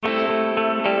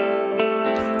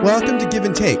Welcome to Give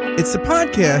and Take. It's the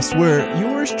podcast where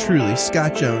yours truly,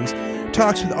 Scott Jones,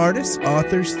 talks with artists,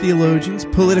 authors, theologians,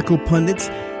 political pundits,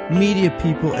 media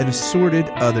people, and assorted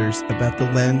others about the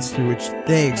lens through which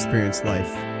they experience life.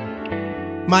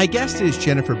 My guest is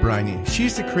Jennifer Briney.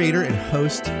 She's the creator and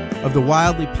host of the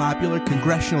wildly popular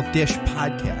Congressional Dish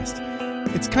podcast.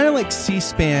 It's kind of like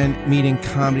C-SPAN meeting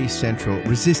Comedy Central,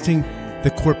 resisting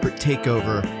the corporate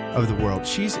takeover of the world.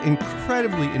 She's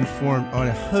incredibly informed on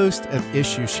a host of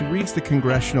issues. She reads the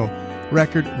Congressional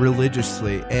Record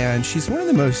religiously, and she's one of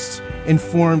the most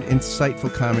informed,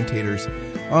 insightful commentators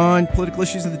on political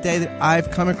issues of the day that I've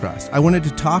come across. I wanted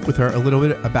to talk with her a little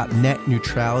bit about net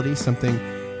neutrality, something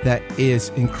that is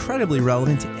incredibly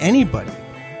relevant to anybody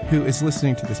who is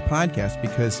listening to this podcast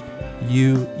because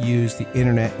you use the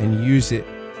internet and use it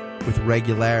with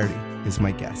regularity, is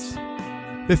my guess.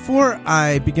 Before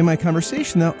I begin my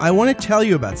conversation, though, I want to tell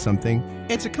you about something.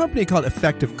 It's a company called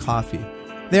Effective Coffee.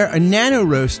 They're a nano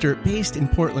roaster based in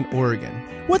Portland, Oregon.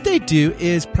 What they do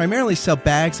is primarily sell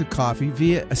bags of coffee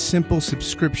via a simple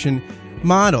subscription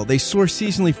model. They source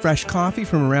seasonally fresh coffee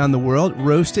from around the world,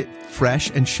 roast it fresh,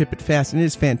 and ship it fast. And it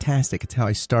is fantastic. It's how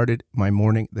I started my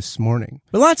morning this morning.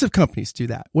 But lots of companies do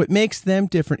that. What makes them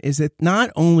different is that not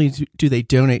only do they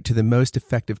donate to the most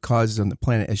effective causes on the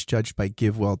planet as judged by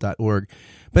GiveWell.org,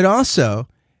 but also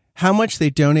how much they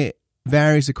donate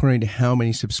varies according to how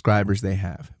many subscribers they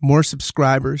have. More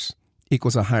subscribers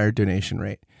equals a higher donation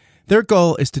rate. Their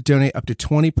goal is to donate up to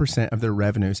 20% of their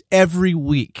revenues every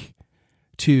week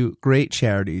to great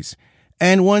charities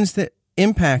and ones that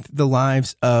impact the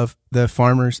lives of the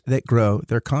farmers that grow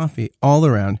their coffee all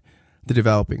around the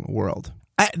developing world.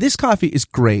 This coffee is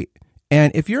great.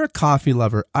 And if you're a coffee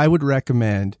lover, I would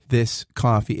recommend this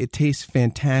coffee. It tastes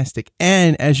fantastic.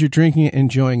 And as you're drinking it,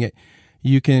 enjoying it,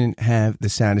 you can have the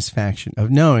satisfaction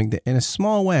of knowing that in a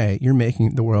small way, you're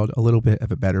making the world a little bit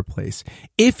of a better place.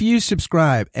 If you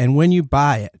subscribe and when you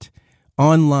buy it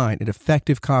online at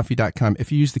effectivecoffee.com,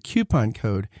 if you use the coupon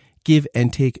code Give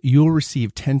and Take, you'll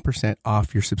receive 10%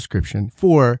 off your subscription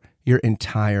for your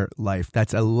entire life.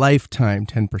 That's a lifetime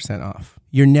 10% off.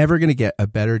 You're never going to get a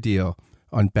better deal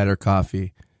on better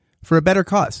coffee for a better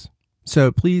cause.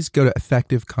 So please go to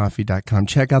effectivecoffee.com,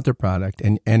 check out their product,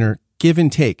 and enter Give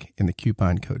and Take in the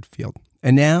coupon code field.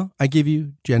 And now I give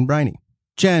you Jen Briney.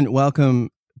 Jen,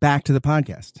 welcome back to the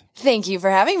podcast. Thank you for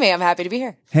having me. I'm happy to be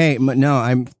here. Hey, no,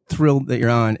 I'm thrilled that you're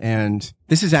on. And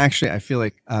this is actually, I feel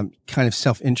like kind of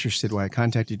self-interested why I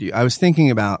contacted you. I was thinking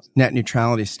about net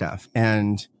neutrality stuff,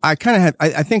 and I kind of had,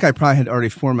 I think I probably had already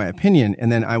formed my opinion.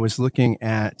 And then I was looking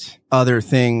at other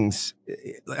things.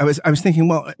 I was thinking,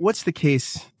 well, what's the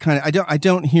case? Kind of,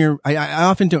 I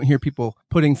often don't hear people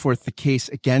putting forth the case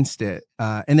against it.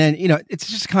 And then, it's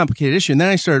just a complicated issue. And then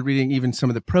I started reading even some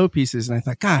of the pro pieces, and I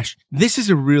thought, gosh, this is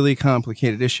a really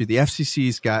complicated issue. The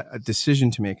FCC's got a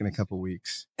decision to make in a couple of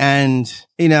weeks. And,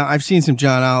 I've seen some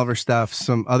John Oliver stuff,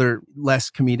 some other less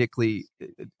comedically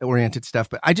oriented stuff,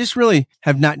 but I just really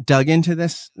have not dug into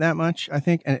this that much, I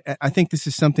think. And I think this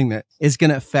is something that is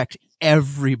going to affect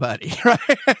everybody,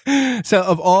 right? So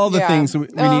of all the things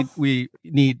we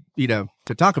need,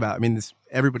 to talk about, I mean,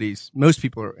 most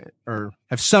people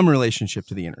have some relationship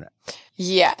to the internet.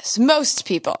 Yes, most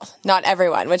people, not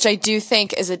everyone, which I do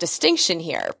think is a distinction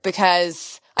here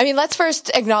because, let's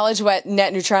first acknowledge what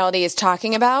net neutrality is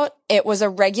talking about. It was a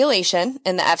regulation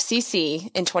in the FCC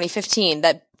in 2015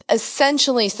 that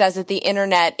essentially says that the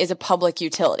internet is a public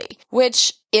utility,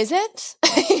 which is it?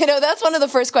 That's one of the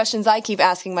first questions I keep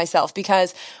asking myself,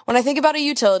 because when I think about a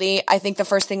utility, I think the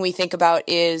first thing we think about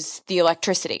is the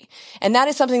electricity. And that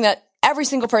is something that every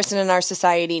single person in our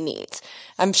society needs.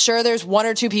 I'm sure there's one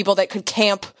or two people that could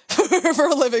camp for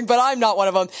a living, but I'm not one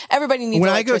of them. Everybody needs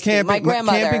electricity. When I go camping, my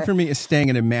grandmother, camping for me is staying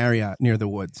in a Marriott near the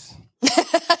woods.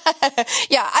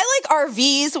 Yeah, I like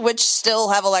RVs, which still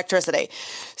have electricity.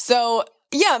 So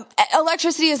yeah,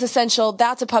 electricity is essential.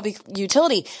 That's a public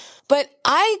utility. But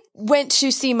I went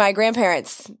to see my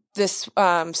grandparents this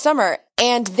summer,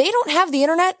 and they don't have the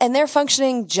internet, and they're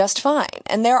functioning just fine.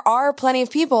 And there are plenty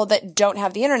of people that don't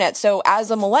have the internet. So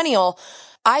as a millennial,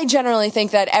 I generally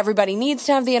think that everybody needs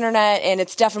to have the internet, and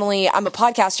it's definitely, I'm a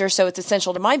podcaster, so it's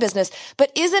essential to my business.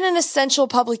 But is it an essential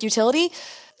public utility?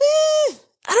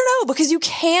 I don't know, because you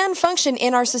can function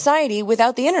in our society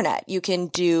without the internet. You can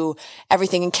do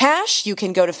everything in cash. You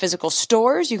can go to physical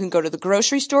stores. You can go to the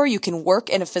grocery store. You can work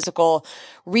in a physical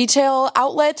retail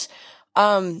outlet.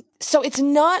 So it's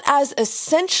not as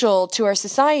essential to our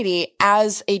society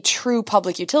as a true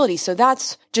public utility. So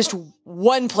that's just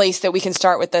one place that we can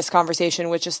start with this conversation,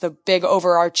 which is the big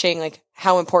overarching, like,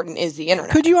 how important is the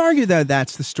internet? Could you argue that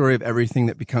that's the story of everything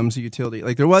that becomes a utility?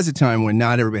 Like, there was a time when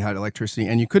not everybody had electricity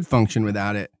and you could function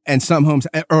without it. And some homes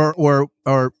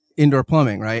or indoor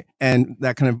plumbing, right? And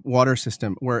that kind of water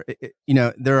system where,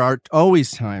 there are always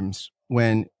times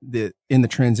when in the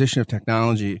transition of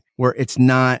technology where it's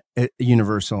not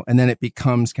universal and then it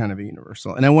becomes kind of a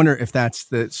universal. And I wonder if that's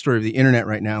the story of the internet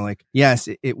right now. Like, yes,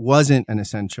 it wasn't an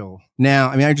essential. Now,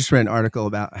 I mean, I just read an article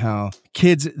about how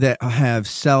kids that have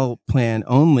cell plan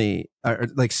only or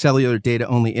like cellular data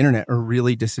only internet are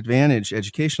really disadvantaged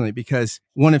educationally because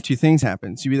one of two things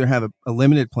happens. You either have a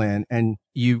limited plan and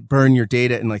you burn your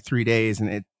data in like 3 days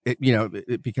and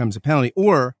it becomes a penalty,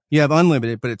 or you have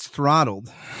unlimited, but it's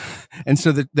throttled. And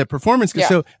so the performance goes. Yeah.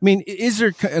 So, I mean, is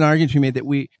there an argument to be made that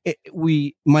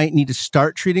we might need to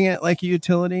start treating it like a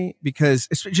utility? Because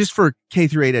it's just for K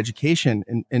through 8 education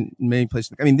in many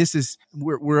places. I mean,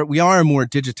 we are a more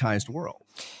digitized world.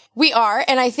 We are.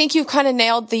 And I think you've kind of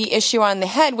nailed the issue on the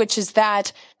head, which is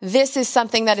that this is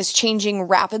something that is changing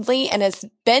rapidly and has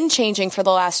been changing for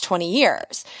the last 20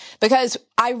 years. Because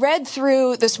I read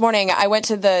through this morning, I went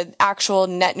to the actual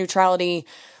net neutrality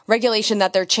regulation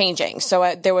that they're changing.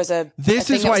 So there was This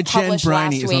is why Jen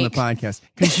Briney is on the podcast.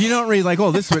 Because you don't read like,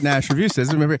 oh, this is what National Review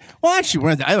says. Remember, well,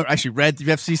 actually, I actually read the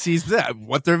FCC's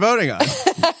what they're voting on.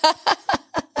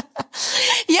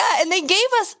 Yeah, and they gave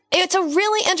us, it's a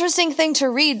really interesting thing to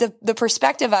read, the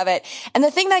perspective of it. And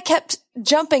the thing that kept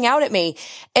jumping out at me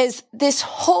is this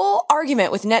whole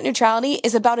argument with net neutrality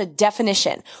is about a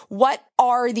definition. What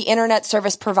are the internet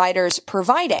service providers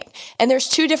providing? And there's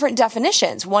two different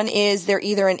definitions. One is they're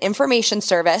either an information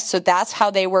service, so that's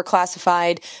how they were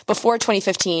classified before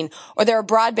 2015, or they're a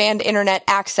broadband internet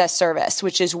access service,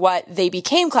 which is what they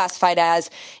became classified as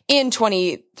in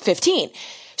 2015.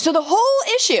 So the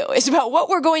whole issue is about what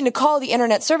we're going to call the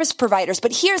internet service providers.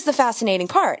 But here's the fascinating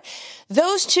part.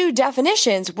 Those two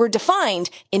definitions were defined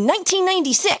in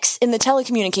 1996 in the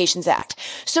Telecommunications Act.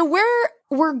 So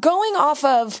we're going off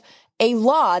of a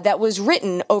law that was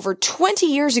written over 20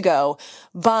 years ago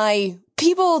by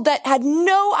people that had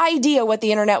no idea what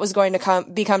the internet was going to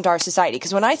become to our society.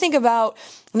 Because when I think about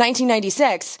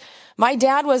 1996, my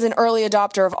dad was an early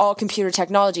adopter of all computer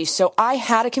technology, so I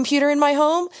had a computer in my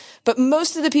home, but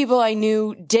most of the people I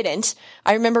knew didn't.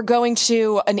 I remember going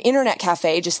to an internet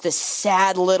cafe, just this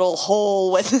sad little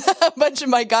hole with a bunch of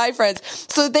my guy friends,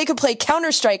 so that they could play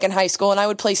Counter-Strike in high school, and I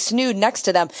would play Snood next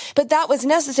to them. But that was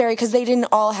necessary because they didn't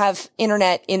all have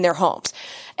internet in their homes.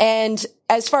 And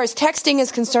as far as texting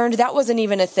is concerned, that wasn't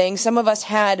even a thing. Some of us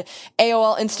had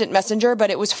AOL Instant Messenger,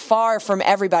 but it was far from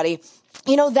everybody.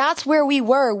 You know, that's where we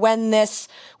were when this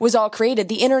was all created.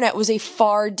 The internet was a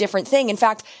far different thing. In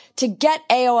fact, to get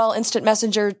AOL Instant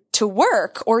Messenger to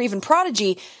work, or even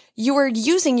Prodigy, you were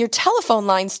using your telephone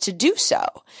lines to do so.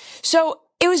 So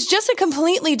it was just a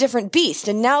completely different beast.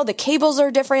 And now the cables are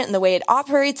different and the way it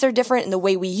operates are different and the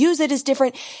way we use it is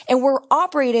different. And we're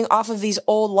operating off of these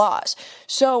old laws.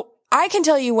 So I can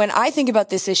tell you, when I think about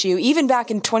this issue, even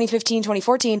back in 2015,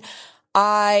 2014,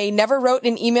 I never wrote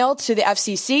an email to the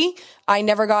FCC. I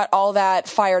never got all that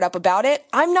fired up about it.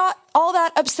 I'm not all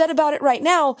that upset about it right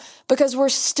now because we're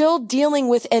still dealing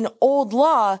with an old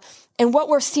law. And what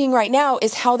we're seeing right now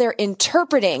is how they're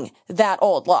interpreting that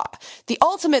old law. The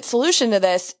ultimate solution to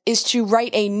this is to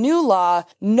write a new law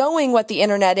knowing what the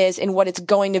internet is and what it's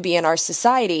going to be in our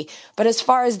society. But as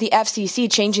far as the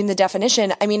FCC changing the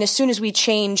definition, I mean, as soon as we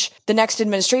change the next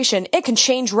administration, it can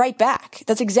change right back.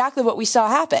 That's exactly what we saw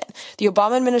happen. The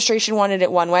Obama administration wanted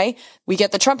it one way. We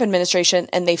get the Trump administration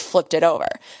and they flipped it over.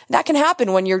 That can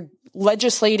happen when you're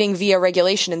legislating via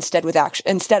regulation instead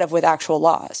of with actual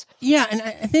laws. Yeah, and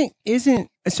I think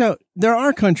so there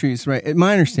are countries, right?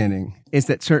 My understanding is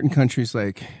that certain countries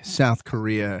like South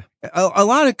Korea, a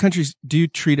lot of countries do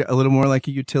treat it a little more like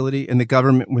a utility, and the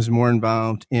government was more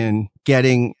involved in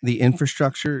getting the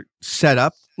infrastructure set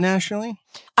up nationally.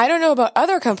 I don't know about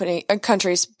other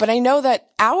countries, but I know that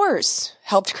ours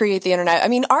helped create the internet. I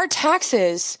mean, our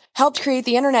taxes helped create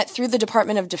the internet through the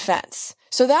Department of Defense.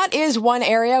 So that is one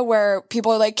area where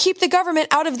people are like, keep the government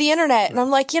out of the internet. And I'm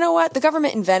like, you know what? The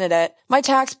government invented it. My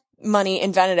tax money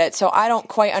invented it. So I don't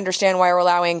quite understand why we're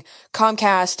allowing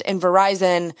Comcast and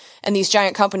Verizon and these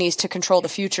giant companies to control the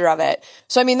future of it.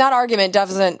 So, I mean, that argument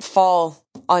doesn't fall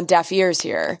on deaf ears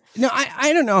here. No,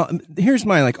 I don't know. Here's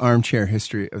my like armchair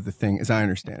history of the thing as I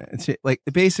understand it. It's like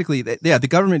basically, the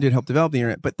government did help develop the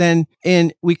internet, but then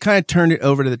we kind of turned it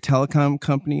over to the telecom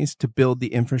companies to build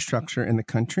the infrastructure in the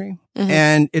country. Mm-hmm.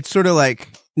 And it's sort of like,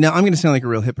 now I'm going to sound like a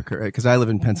real hypocrite, right? Because I live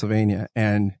in Pennsylvania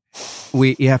and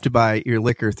you have to buy your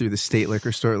liquor through the state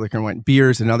liquor store, liquor and wine. Beer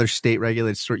is another state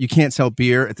regulated store. You can't sell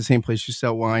beer at the same place you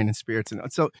sell wine and spirits. And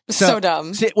so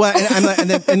dumb. Well,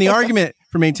 and the argument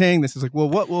for maintaining this is like, well,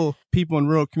 what will people in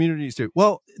rural communities do?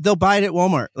 Well, they'll buy it at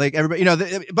Walmart, like everybody,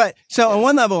 on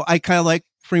one level, I kind of like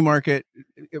free market,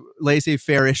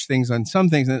 laissez-faire-ish things on some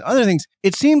things, and other things,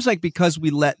 it seems like because we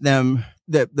let them,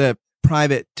 the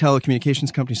private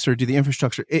telecommunications companies sort of do the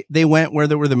infrastructure, they went where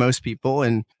there were the most people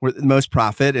and were the most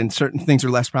profit, and certain things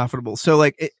are less profitable. So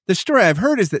like the story I've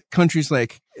heard is that countries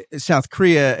like South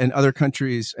Korea and other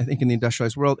countries, I think in the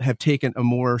industrialized world, have taken a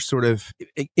more sort of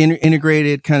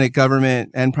integrated kind of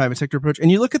government and private sector approach. And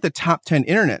you look at the top 10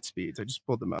 internet speeds. I just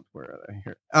pulled them up. Where are they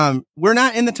here? We're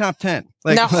not in the top 10.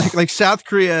 Like South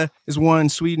Korea is 1,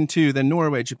 Sweden 2, then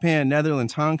Norway, Japan,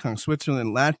 Netherlands, Hong Kong,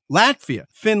 Switzerland, Latvia,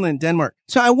 Finland, Denmark.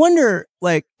 So I wonder,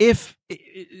 like, if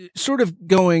we're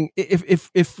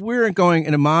going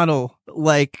in a model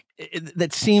like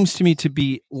that seems to me to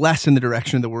be less in the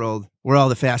direction of the world where all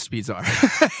the fast speeds are.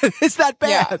 It's that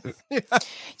bad.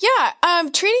 Yeah.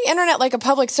 Treating internet like a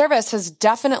public service has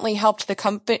definitely helped the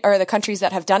countries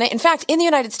that have done it. In fact, in the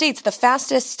United States, the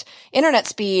fastest internet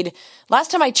speed,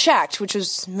 last time I checked, which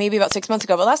was maybe about 6 months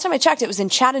ago, but last time I checked, it was in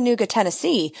Chattanooga,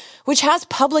 Tennessee, which has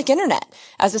public internet.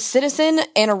 As a citizen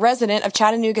and a resident of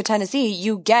Chattanooga, Tennessee,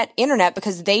 you get internet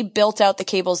because they built out the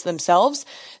cables themselves.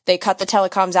 They cut the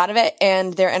telecoms out of it,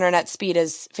 and their internet speed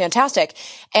is fantastic.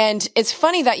 And it's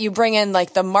funny that you bring in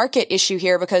like the market issue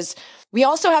here, because we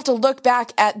also have to look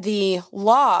back at the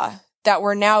law that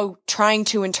we're now trying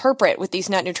to interpret with these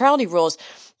net neutrality rules.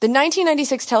 The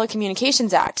 1996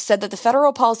 Telecommunications Act said that the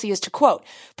federal policy is to, quote,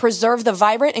 preserve the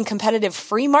vibrant and competitive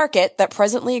free market that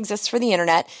presently exists for the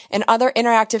internet and other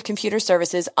interactive computer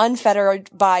services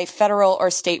unfettered by federal or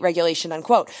state regulation,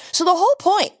 unquote. So the whole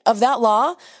point of that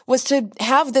law was to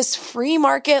have this free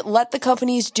market, let the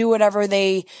companies do whatever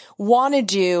they want to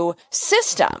do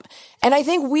system. And I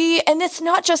think and it's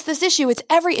not just this issue, it's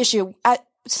every issue. At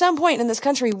some point in this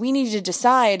country, we need to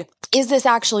decide, is this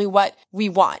actually what we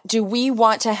want? Do we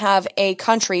want to have a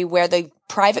country where the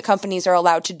private companies are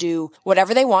allowed to do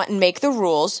whatever they want and make the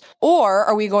rules? Or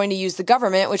are we going to use the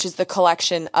government, which is the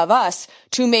collection of us,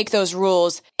 to make those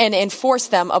rules and enforce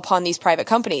them upon these private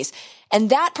companies?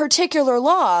 And that particular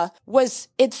law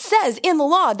it says in the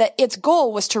law that its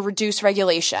goal was to reduce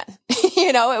regulation.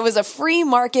 It was a free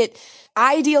market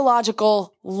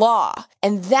ideological law.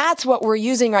 And that's what we're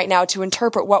using right now to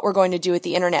interpret what we're going to do with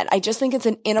the internet. I just think it's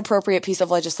an inappropriate piece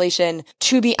of legislation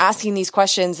to be asking these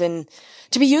questions and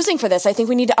to be using for this. I think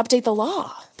we need to update the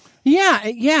law. Yeah.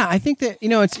 I think that,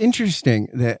 it's interesting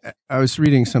that I was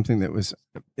reading something that was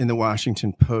in the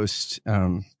Washington Post,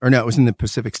 it was in the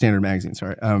Pacific Standard magazine,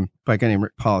 by a guy named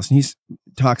Rick Paulus. And he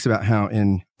talks about how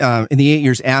in the 8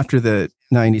 years after the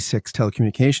 96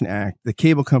 Telecommunication Act, the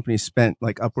cable companies spent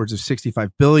like upwards of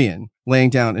 $65 billion laying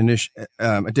down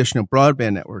additional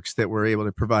broadband networks that were able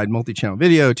to provide multi-channel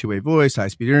video, two-way voice,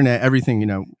 high-speed internet, everything,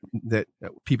 that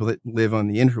people that live on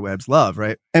the interwebs love,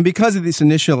 right? And because of this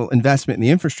initial investment in the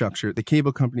infrastructure, the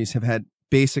cable companies have had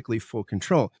basically full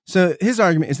control. So his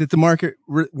argument is that the market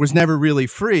was never really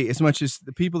free as much as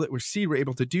the people that were seed were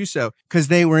able to do so because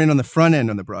they were in on the front end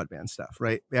on the broadband stuff,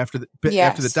 right? After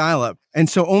the dial-up. And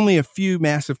so only a few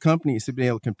massive companies have been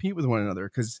able to compete with one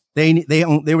another because they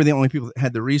were the only people that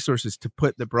had the resources to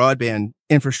put the broadband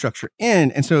infrastructure in.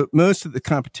 And so most of the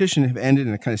competition have ended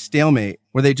in a kind of stalemate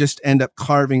where they just end up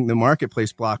carving the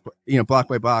marketplace block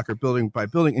by block or building by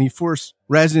building. And you force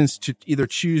residents to either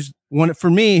choose one. For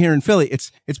me here in Philly,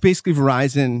 it's basically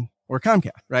Verizon or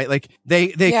Comcast, right? Like they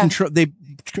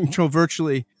control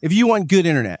virtually. If you want good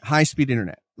internet, high speed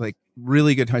internet, like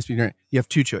really good high speed internet, you have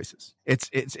two choices. It's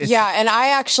and I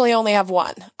actually only have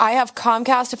one. I have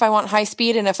Comcast if I want high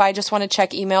speed, and if I just want to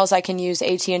check emails, I can use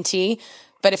AT&T.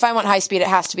 But if I want high speed, it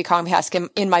has to be Comcast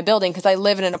in my building because I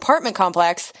live in an apartment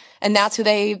complex, and that's who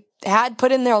they had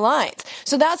put in their lines.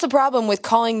 So that's the problem with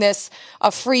calling this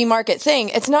a free market thing.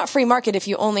 It's not free market if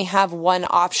you only have one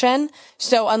option.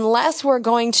 So unless we're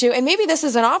going to, and maybe this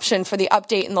is an option for the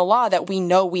update in the law that we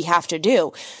know we have to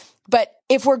do, but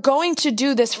if we're going to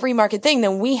do this free market thing,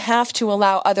 then we have to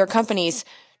allow other companies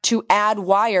to add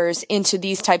wires into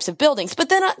these types of buildings. But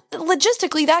then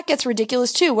logistically, that gets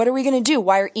ridiculous too. What are we going to do?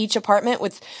 Wire each apartment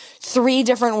with 3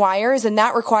 different wires? And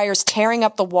that requires tearing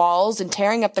up the walls and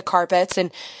tearing up the carpets.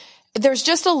 And there's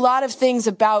just a lot of things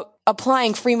about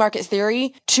applying free market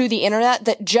theory to the internet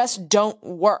that just don't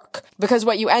work. Because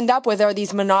what you end up with are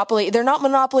these monopoly. They're not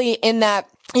monopoly in that,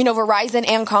 Verizon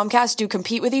and Comcast do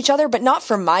compete with each other, but not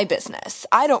for my business.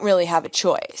 I don't really have a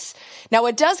choice. Now,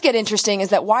 what does get interesting is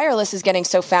that wireless is getting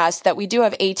so fast that we do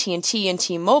have AT&T and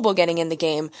T-Mobile getting in the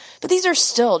game, but these are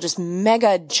still just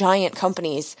mega giant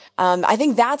companies. I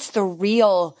think that's the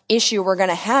real issue we're going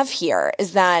to have here,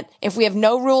 is that if we have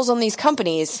no rules on these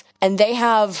companies and they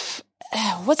have,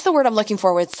 what's the word I'm looking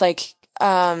for? It's like,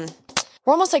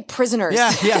 we're almost like prisoners.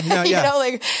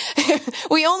 Yeah.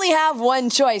 We only have one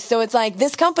choice. So it's like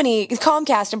this company,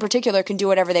 Comcast in particular, can do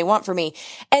whatever they want for me.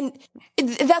 And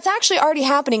that's actually already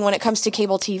happening when it comes to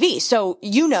cable TV. So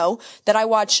you know that I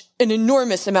watch an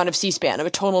enormous amount of C-SPAN. I'm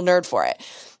a total nerd for it.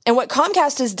 And what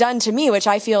Comcast has done to me, which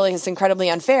I feel is incredibly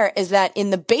unfair, is that in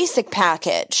the basic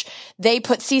package, they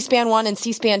put C-SPAN 1 and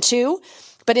C-SPAN 2.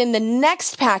 But in the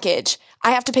next package,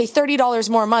 I have to pay $30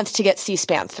 more a month to get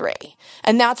C-SPAN 3.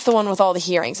 And that's the one with all the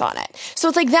hearings on it. So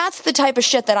it's like, that's the type of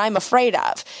shit that I'm afraid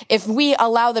of if we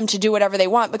allow them to do whatever they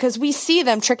want, because we see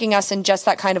them tricking us in just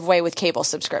that kind of way with cable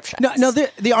subscriptions. No,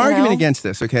 the argument against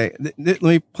this, okay, let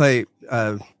me play,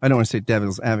 I don't want to say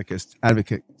devil's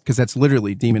advocate, because that's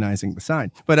literally demonizing the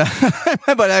side. But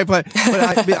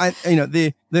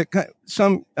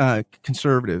some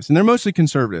conservatives, and they're mostly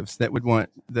conservatives, that would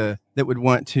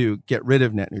want to get rid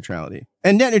of net neutrality.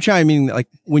 And net neutrality meaning that, like,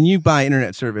 when you buy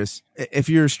internet service, if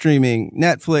you're streaming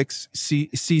Netflix,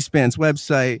 C-SPAN's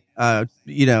website,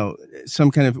 some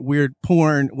kind of weird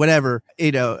porn, whatever,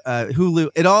 Hulu,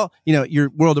 it all, your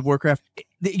World of Warcraft,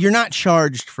 you're not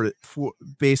charged for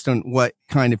based on what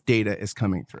kind of data is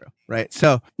coming through, right?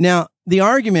 So now the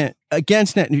argument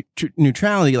against net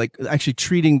neutrality, like actually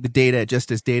treating the data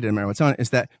just as data no matter what's on it, is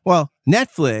that, well,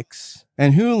 Netflix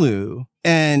and Hulu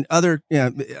and other,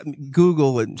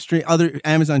 Google and other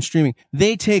Amazon streaming,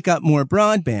 they take up more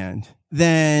broadband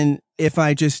than if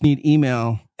I just need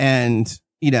email and,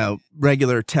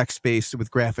 regular text-based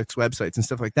with graphics websites and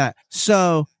stuff like that.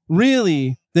 So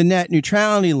really, the net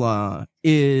neutrality law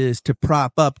is to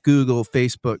prop up Google,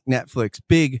 Facebook, Netflix,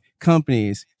 big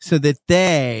companies, so that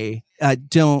they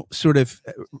don't sort of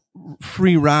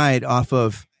free ride off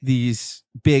of these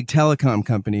big telecom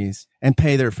companies and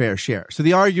pay their fair share. So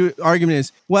the argument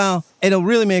is, well, it'll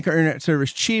really make our internet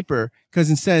service cheaper,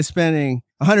 because instead of spending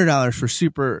 $100 for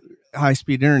super high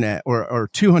speed internet or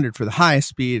 $200 for the highest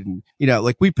speed, and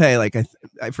like we pay, like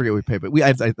I forget what we pay, but I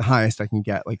have the highest I can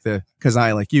get, because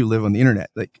I, like you, live on the internet,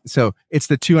 so it's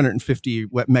the 250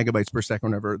 megabytes per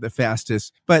second, whatever, the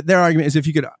fastest. But their argument is, if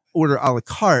you could order a la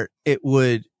carte, it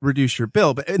would reduce your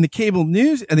bill. But in the cable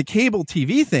news and the cable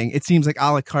TV thing, it seems like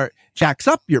a la carte jacks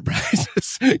up your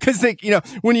prices, because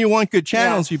when you want good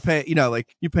channels, you pay,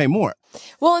 you pay more.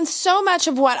 Well, and so much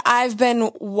of what I've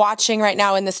been watching right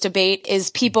now in this debate is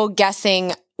people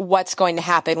guessing what's going to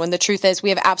happen, when the truth is we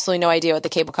have absolutely no idea what the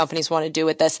cable companies want to do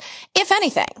with this, if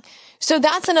anything. So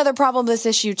that's another problem with this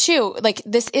issue too. Like,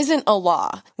 this isn't a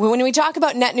law. When we talk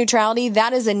about net neutrality,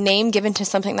 that is a name given to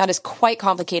something that is quite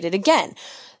complicated. Again,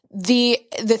 the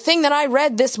thing that I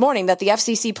read this morning that the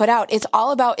FCC put out, it's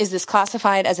all about, is this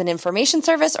classified as an information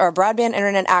service or a broadband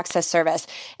internet access service?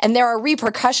 And there are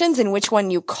repercussions in which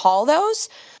one you call those.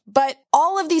 But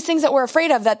all of these things that we're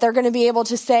afraid of, that they're going to be able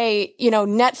to say,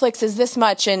 Netflix is this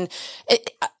much, and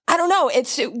I don't know.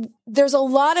 There's a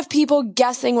lot of people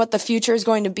guessing what the future is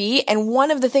going to be. And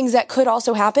one of the things that could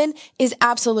also happen is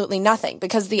absolutely nothing,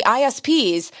 because the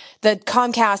ISPs, the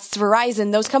Comcasts,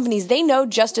 Verizon, those companies, they know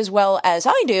just as well as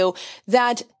I do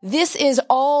that this is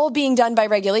all being done by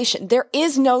regulation. There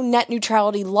is no net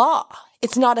neutrality law.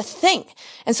 It's not a thing.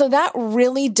 And so that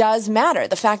really does matter.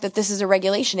 The fact that this is a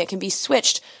regulation, it can be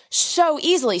switched so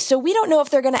easily. So we don't know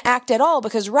if they're going to act at all,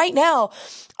 because right now,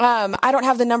 I don't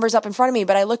have the numbers up in front of me,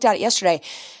 but I looked at it yesterday.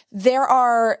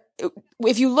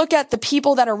 If you look at the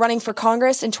people that are running for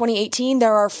Congress in 2018,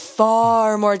 there are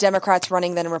far more Democrats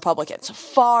running than Republicans.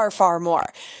 Far, far more.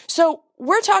 So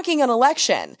we're talking an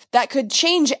election that could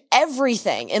change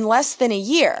everything in less than a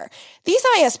year. These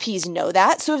ISPs know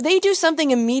that. So if they do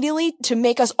something immediately to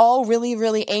make us all really,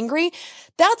 really angry,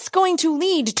 that's going to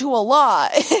lead to a law,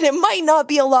 and it might not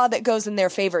be a law that goes in their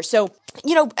favor. So,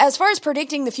 as far as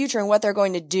predicting the future and what they're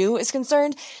going to do is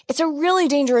concerned, it's a really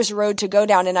dangerous road to go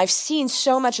down. And I've seen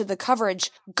so much of the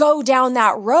coverage go down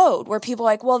that road where people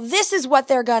are like, well, this is what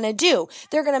they're going to do.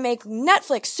 They're going to make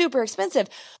Netflix super expensive.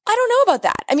 I don't know about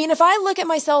that. I mean, if I look at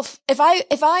myself, if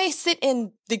I sit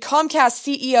in the Comcast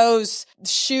CEO's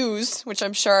shoes, which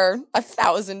I'm sure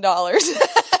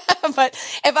 $1,000, But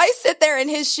if I sit there in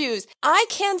his shoes, I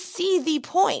can see the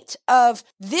point of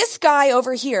this guy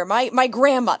over here, my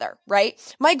grandmother, right?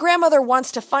 My grandmother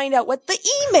wants to find out what the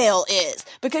email is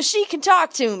because she can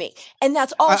talk to me. And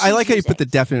that's all I like how you put the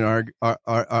definite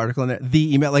article in there.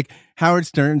 The email, like Howard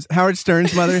Stern's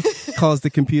mother calls the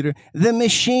computer the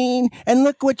machine. And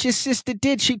look what your sister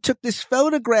did. She took this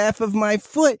photograph of my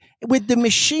foot with the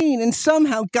machine and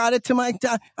somehow got it to my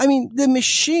the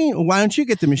machine. Why don't you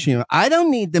get the machine? I don't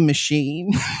need the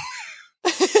machine.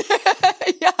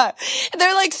 Yeah.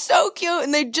 They're like so cute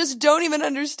and they just don't even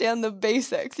understand the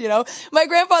basics, you know? My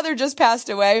grandfather just passed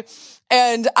away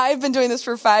and I've been doing this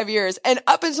for 5 years. And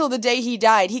up until the day he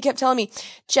died, he kept telling me,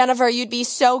 Jennifer, you'd be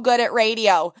so good at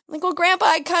radio. I'm like, well, Grandpa,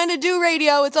 I kind of do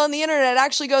radio. It's on the internet. It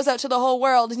actually goes out to the whole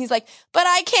world. And he's like, but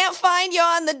I can't find you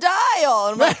on the dial.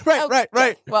 And I'm like,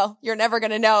 right. Well, you're never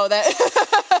going to know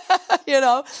that, you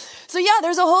know? So yeah,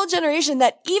 there's a whole generation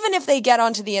that even if they get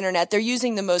onto the internet, they're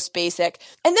using the most basic.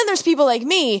 And then there's people like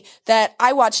me that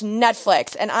I watch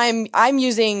Netflix and I'm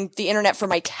using the internet for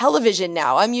my television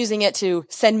now. I'm using it to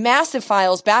send massive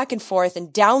files back and forth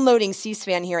and downloading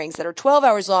C-SPAN hearings that are 12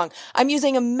 hours long. I'm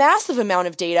using a massive amount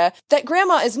of data that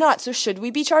grandma is not. So should we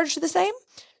be charged the same?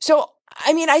 So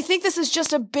I think this is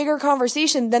just a bigger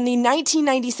conversation than the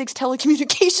 1996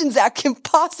 Telecommunications Act can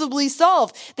possibly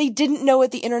solve. They didn't know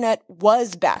what the internet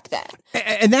was back then.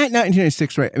 And that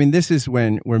 1996, right? This is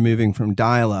when we're moving from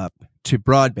dial-up to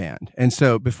broadband. And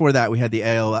so before that, we had the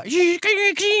AOL,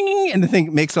 and the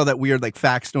thing makes all that weird, like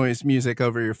fax noise music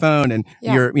over your phone. And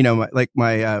you're,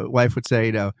 my wife would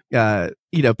say,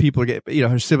 people get,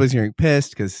 her siblings are getting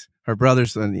pissed because her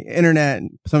brother's on the internet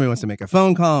and somebody wants to make a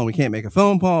phone call and we can't make a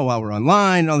phone call while we're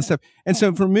online and all this stuff. And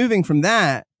so for moving from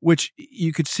that, which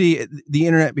you could see the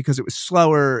internet because it was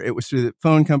slower, it was through the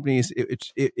phone companies,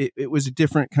 it was a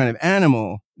different kind of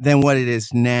animal than what it is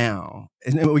now.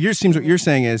 And what you're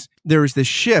saying is there was this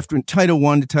shift when Title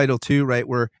I to Title II, right?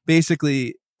 Where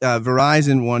basically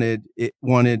Verizon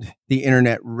wanted the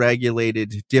internet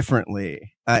regulated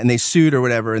differently, and they sued or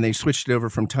whatever, and they switched it over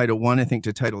from Title I, I think,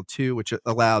 to Title II, which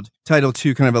allowed Title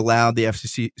II kind of allowed the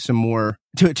FCC some more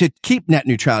to keep net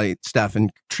neutrality stuff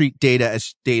and treat data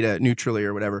as data neutrally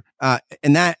or whatever.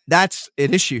 And that's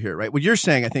an issue here, right? What you're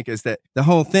saying, I think, is that the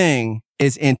whole thing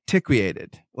is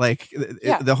antiquated,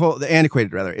 the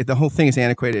whole thing is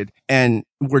antiquated, and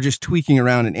we're just tweaking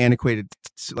around an antiquated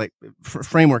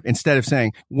framework instead of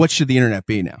saying what should the internet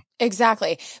be now.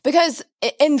 Exactly. Because,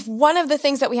 and one of the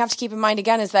things that we have to keep in mind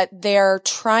again is that they're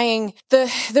trying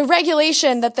the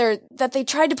regulation that they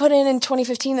tried to put in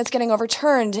 2015 that's getting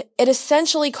overturned. It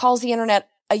essentially calls the internet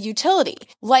a utility,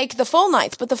 like the phone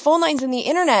lines. But the phone lines and the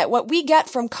internet, what we get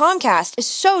from Comcast is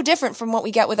so different from what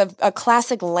we get with a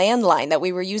classic landline that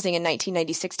we were using in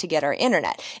 1996 to get our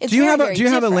internet. Do you have a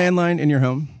landline in your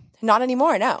home? Not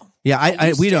anymore, no.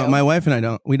 Yeah, we don't. My wife and I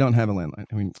don't. We don't have a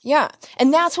landline. Yeah.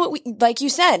 And that's what like you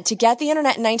said, to get the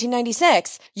internet in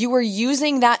 1996, you were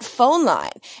using that phone line.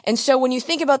 And so when you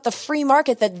think about the free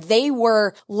market that they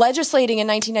were legislating in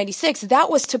 1996,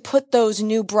 that was to put those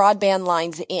new broadband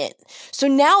lines in. So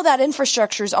now that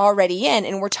infrastructure is already in,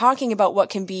 and we're talking about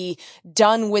what can be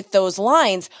done with those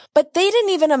lines, but they didn't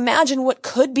even imagine what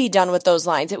could be done with those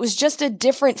lines. It was just a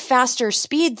different, faster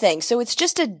speed thing. So it's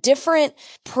just a different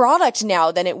product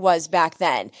now than it was back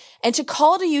then. And to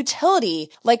call it a utility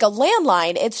like a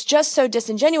landline, it's just so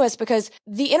disingenuous because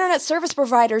the internet service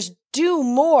providers do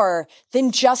more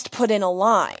than just put in a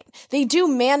line. They do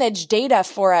manage data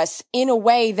for us in a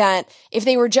way that if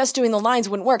they were just doing the lines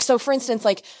wouldn't work. So for instance,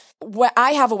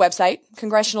 I have a website,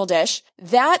 Congressional Dish,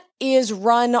 that is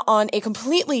run on a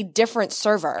completely different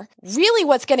server. Really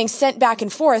what's getting sent back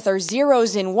and forth are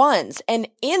zeros and ones. And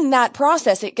in that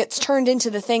process, it gets turned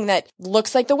into the thing that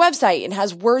looks like the website and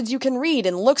has words you can read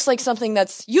and looks like something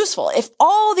that's useful. If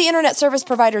all the internet service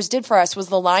providers did for us was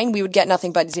the line, we would get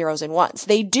nothing but zeros and ones.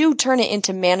 They do turn it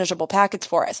into manageable packets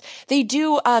for us. They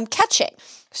do caching.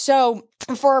 So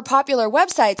for popular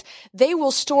websites, they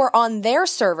will store on their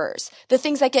servers the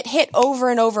things that get hit over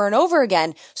and over and over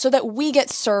again so that we get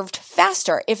served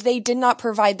faster. If they did not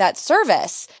provide that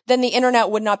service, then the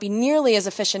internet would not be nearly as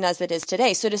efficient as it is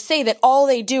today. So to say that all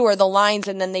they do are the lines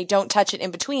and then they don't touch it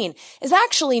in between is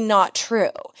actually not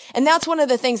true. And that's one of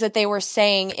the things that they were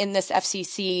saying in this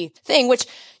FCC thing, which,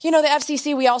 the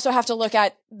FCC, we also have to look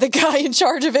at the guy in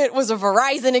charge of it was a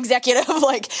Verizon executive.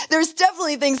 Like, there's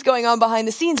definitely things going on behind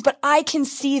the scenes, but I can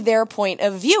see their point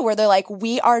of view where they're like,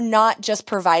 we are not just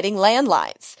providing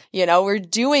landlines. You know, we're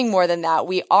doing more than that.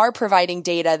 We are providing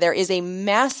data. There is a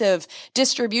massive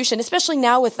distribution, especially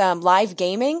now with live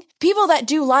gaming. People that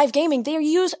do live gaming, they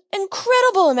use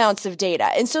incredible amounts of data.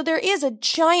 And so there is a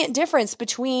giant difference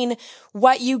between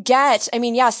what you get. I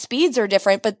mean, yeah, speeds are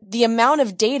different, but the amount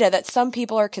of data that some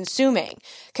people are consuming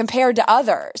compared to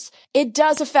others, it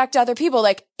does affect other people.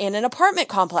 Like in an apartment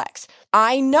complex,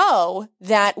 I know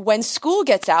that when school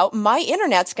gets out, my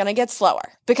internet's going to get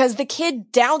slower because the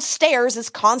kid downstairs is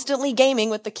constantly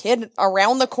gaming with the kid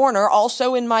around the corner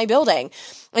also in my building.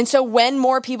 And so when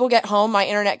more people get home, my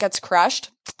internet gets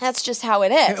crushed. That's just how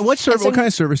it is. And what kind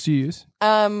of service do you use?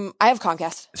 I have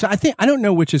Comcast. So I don't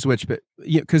know which is which, but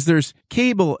because there's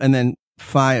cable and then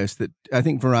Fios that I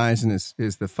think Verizon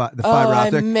is the fiber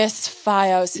optic. I miss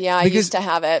Fios. Yeah, I used to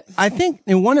have it. I think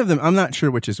in one of them, I'm not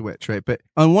sure which is which, right? But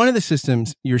on one of the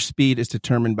systems, your speed is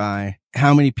determined by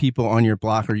how many people on your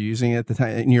block are using it at the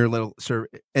time in your little server.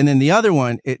 And then the other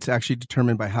one, it's actually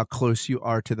determined by how close you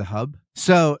are to the hub.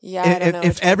 So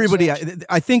if everybody,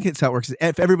 I think it's how it works.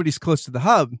 If everybody's close to the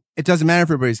hub, it doesn't matter if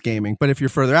everybody's gaming. But if you're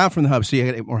further out from the hub, so you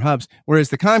get more hubs. Whereas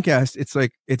the Comcast, it's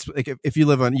like if you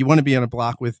want to be on a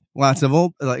block with lots of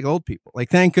old people. Like,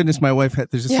 thank goodness my wife had,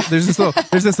 there's this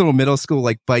little middle school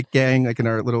like bike gang like in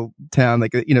our little town.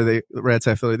 Like, you know, they Red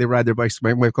Side Philly, they ride their bikes.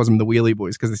 My wife calls them the wheelie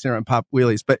boys because they sit around pop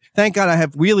wheelies. But thank God I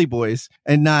have wheelie boys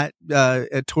and not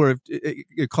a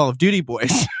Call of Duty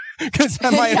boys. Because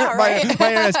my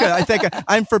internet's good. I think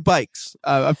I'm for bikes.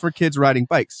 I'm for kids riding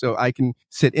bikes, so I can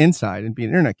sit inside and be an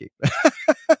internet geek.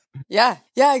 Yeah,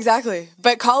 exactly.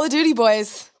 But Call of Duty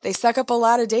boys, they suck up a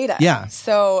lot of data. Yeah.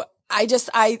 So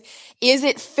is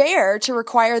it fair to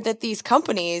require that these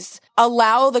companies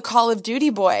allow the Call of Duty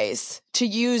boys to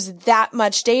use that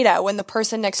much data when the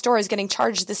person next door is getting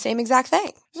charged the same exact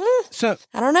thing? So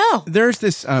I don't know. There's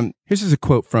this. Here's a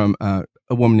quote from a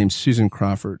woman named Susan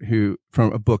Crawford, who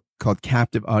from a book called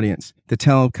Captive Audience, the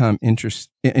Telecom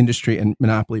Industry and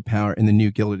Monopoly Power in the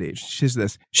New Gilded Age. She says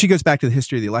this. She goes back to the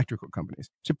history of the electrical companies.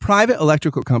 So private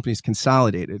electrical companies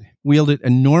consolidated, wielded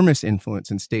enormous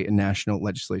influence in state and national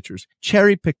legislatures,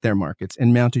 cherry-picked their markets,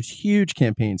 and mounted huge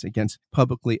campaigns against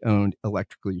publicly owned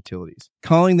electrical utilities,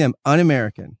 calling them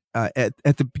un-American. At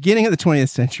the beginning of the 20th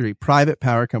century, private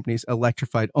power companies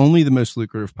electrified only the most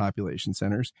lucrative population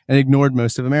centers and ignored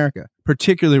most of America,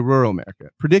 particularly rural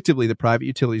America. Predictably, the private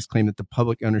utilities claimed that the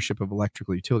public ownership of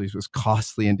electrical utilities was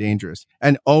costly and dangerous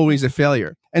and always a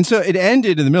failure. And so it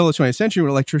ended in the middle of the 20th century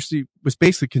when electricity was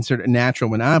basically considered a natural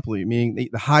monopoly, meaning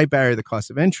the high barrier, the cost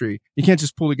of entry. You can't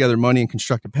just pull together money and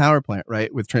construct a power plant,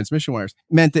 right, with transmission wires.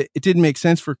 It meant that it didn't make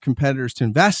sense for competitors to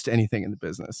invest anything in the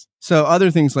business. So other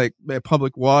things like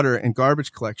public water and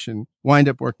garbage collection wind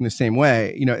up working the same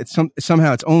way. You know, it's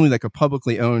somehow it's only like a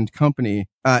publicly owned company.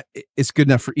 It's good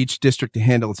enough for each district to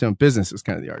handle its own business is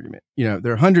kind of the argument. You know,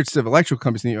 there are hundreds of electrical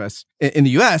companies in the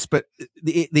U.S., but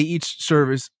they each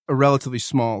serve as a relatively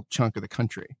small chunk of the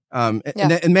country. And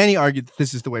many argue that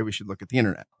this is the way we should look at the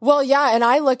internet. Well, yeah. And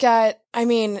I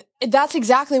mean, that's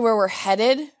exactly where we're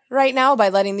headed right now by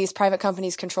letting these private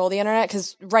companies control the internet.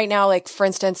 Because right now, like, for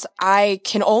instance, I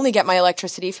can only get my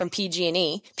electricity from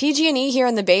PG&E. PG&E here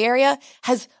in the Bay Area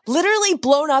has literally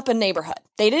blown up a neighborhood.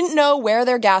 They didn't know where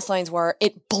their gas lines were.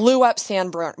 It blew up San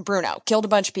Bruno, killed a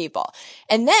bunch of people.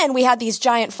 And then we had these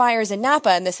giant fires in Napa,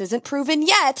 and this isn't proven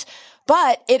yet,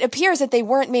 but it appears that they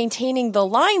weren't maintaining the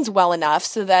lines well enough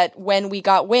so that when we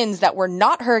got winds that were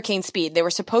not hurricane speed, they were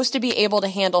supposed to be able to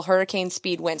handle hurricane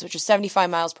speed winds, which is 75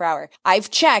 miles per hour. I've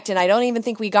checked, and I don't even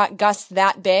think we got gusts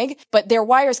that big, but their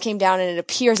wires came down, and it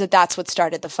appears that that's what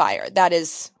started the fire. That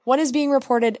is what is being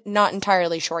reported, not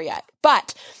entirely sure yet.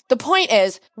 But the point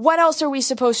is, what else are we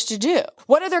supposed to do?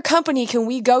 What other company can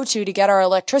we go to get our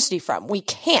electricity from? We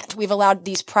can't. We've allowed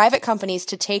these private companies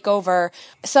to take over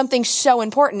something so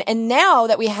important. And now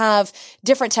that we have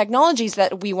different technologies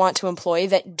that we want to employ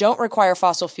that don't require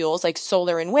fossil fuels like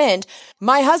solar and wind,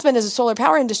 my husband is a solar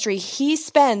power industry. He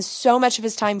spends so much of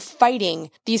his time fighting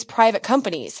these private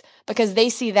companies because they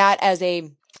see that as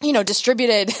a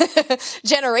distributed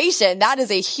generation. That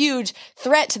is a huge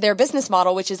threat to their business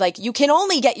model, which is like, you can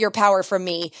only get your power from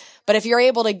me, but if you're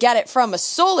able to get it from a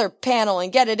solar panel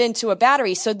and get it into a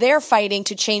battery, so they're fighting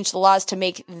to change the laws to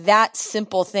make that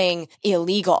simple thing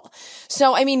illegal.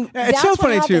 So, I mean, it's so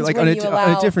funny too, like on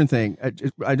a different thing.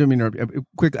 I don't mean to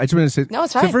quick. I just want to say, no,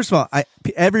 it's fine. So first of all,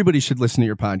 everybody should listen to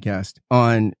your podcast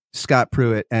on Scott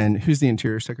Pruitt and who's the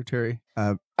Interior Secretary?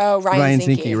 Oh, Ryan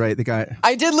Zinke, right? The guy.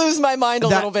 I did lose my mind a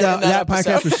little bit in that episode.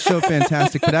 Podcast was so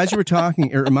fantastic. But as you were talking,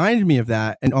 it reminded me of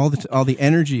that and all the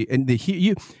energy and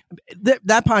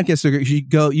that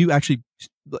podcast. You actually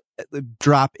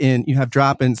you have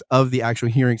drop-ins of the actual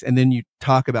hearings, and then you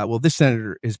talk about, well, this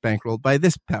senator is bankrolled by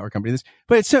this power company.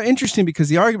 But it's so interesting because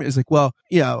the argument is like, well,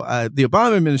 the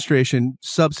Obama administration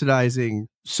subsidizing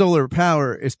solar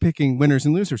power is picking winners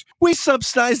and losers. We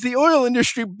subsidize the oil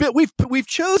industry, but we've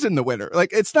chosen the winner.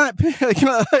 Like, it's not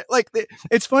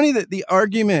it's funny that the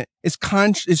argument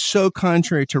is so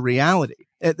contrary to reality.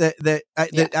 That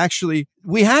actually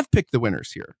we have picked the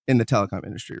winners here in the telecom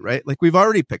industry, right? Like, we've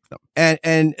already picked them,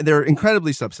 and they're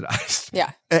incredibly subsidized.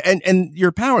 Yeah, and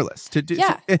you're powerless to do.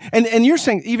 Yeah, and you're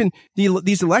saying even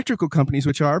these electrical companies,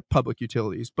 which are public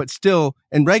utilities but still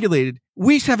and regulated,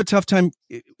 we have a tough time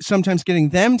sometimes getting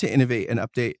them to innovate and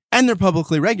update, and they're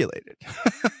publicly regulated.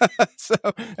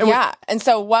 And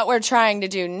so what we're trying to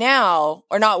do now,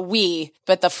 or not we,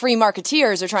 but the free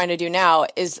marketeers are trying to do now,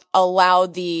 is allow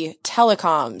the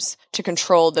telecoms to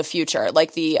control the future,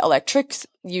 like the electric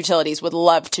utilities would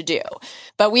love to do.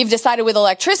 But we've decided with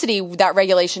electricity that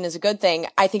regulation is a good thing.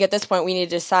 I think at this point we need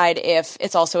to decide if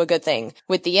it's also a good thing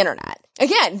with the internet.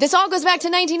 Again, this all goes back to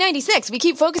 1996. We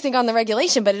keep focusing on the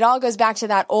regulation, but it all goes back to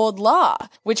that old law,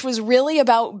 which was really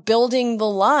about building the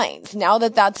lines. Now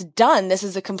that that's done, this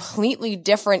is a completely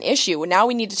different issue. Now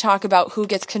we need to talk about who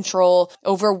gets control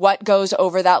over what goes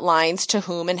over that lines to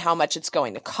whom and how much it's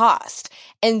going to cost.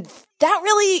 And that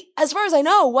really, as far as I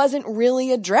know, wasn't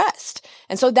really addressed.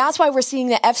 And so that's why we're seeing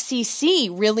the FCC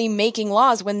really making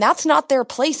laws when that's not their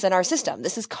place in our system.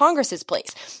 This is Congress's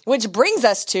place, which brings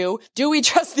us to, do we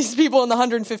trust these people in the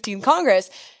 115th Congress?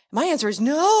 My answer is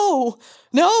no.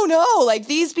 Like,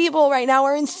 these people right now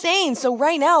are insane. So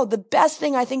right now, the best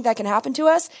thing I think that can happen to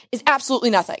us is absolutely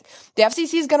nothing. The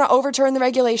FCC is going to overturn the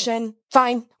regulation.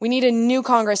 Fine. We need a new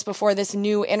Congress before this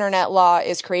new internet law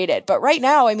is created. But right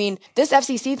now, I mean, this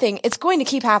FCC thing, it's going to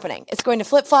keep happening. It's going to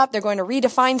flip-flop. They're going to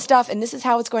redefine stuff. And this is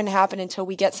how it's going to happen until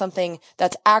we get something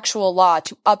that's actual law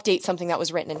to update something that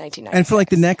was written in 1996. And for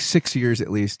like the next 6 years,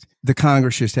 at least, the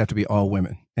Congress just have to be all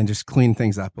women and just clean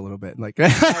things up a little bit. Like,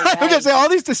 I'm going to say all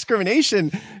these discrimination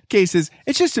cases.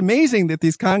 It's just amazing that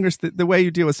these Congress, the way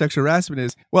you deal with sexual harassment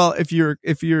is, well, if you're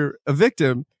a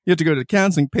victim, you have to go to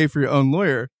counseling, pay for your own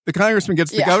lawyer. The congressman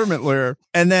gets the government lawyer.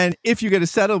 And then if you get a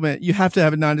settlement, you have to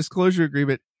have a non-disclosure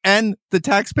agreement, and the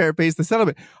taxpayer pays the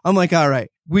settlement. I'm like, all right,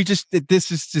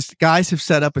 this is just, guys have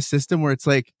set up a system where it's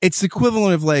like, it's the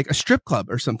equivalent of like a strip club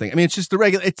or something. I mean, it's just the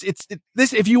regular,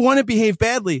 this, if you want to behave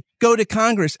badly, go to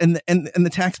Congress and the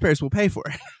taxpayers will pay for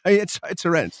it. I mean, it's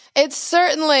horrendous. It's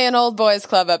certainly an old boys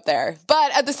club up there.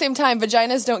 But at the same time,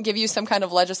 vaginas don't give you some kind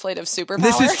of legislative superpower.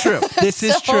 This is true.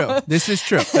 This is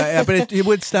true. But it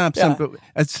would stop some, but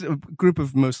a group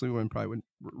of mostly women probably wouldn't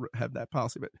have that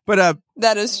policy. But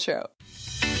that is true.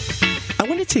 I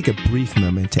want to take a brief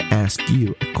moment to ask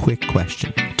you a quick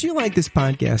question. Do you like this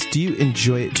podcast? Do you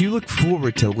enjoy it? Do you look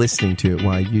forward to listening to it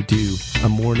while you do a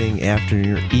morning,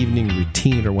 afternoon, or evening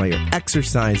routine, or while you're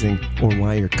exercising, or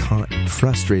while you're caught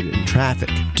frustrated in traffic?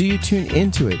 Do you tune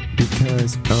into it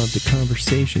because of the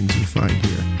conversations you find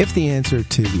here? If the answer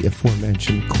to the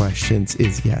aforementioned questions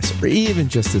is yes, or even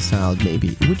just a solid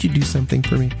maybe, would you do something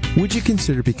for me? Would you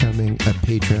consider becoming a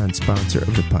Patreon sponsor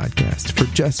of the podcast for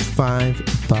just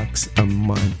 $5 a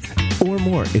month or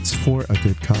more? It's for a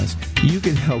good cause. You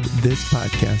can help this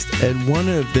podcast and one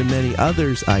of the many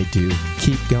others I do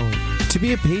keep going. To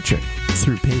be a patron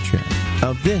through Patreon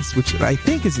of this, which I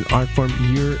think is an art form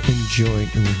you're enjoying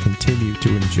and will continue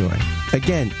to enjoy.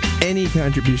 Again, any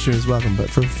contribution is welcome, but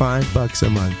for $5 a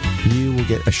month, you will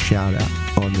get a shout out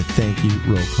on the thank you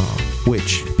roll call,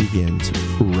 which begins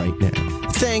right now.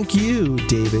 Thank you,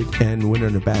 David and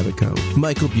Winona Babico,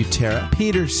 Michael Butera,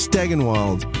 Peter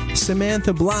Stegenwald,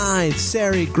 Samantha Blythe,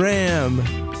 Sari Graham,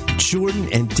 Jordan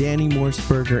and Danny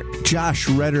Morseberger, Josh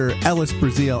Redder, Ellis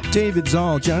Brazil, David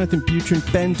Zoll, Jonathan Butrin,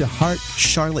 Ben DeHart,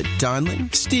 Charlotte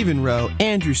Donlin, Stephen Rowe,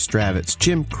 Andrew Stravitz,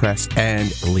 Jim Kress, and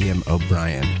Liam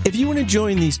O'Brien. If you want to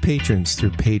join these patrons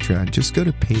through Patreon, just go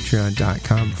to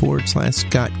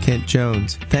patreon.com/Scott Kent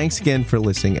Jones. Thanks again for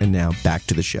listening, and now back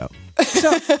to the show. So,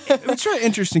 it's really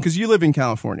interesting because you live in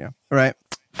California, right?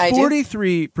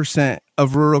 43%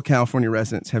 of rural California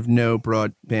residents have no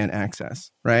broadband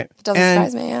access, right? It doesn't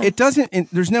surprise me, yeah. It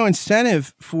doesn't, there's no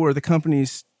incentive for the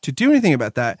companies to do anything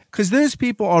about that because those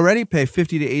people already pay $50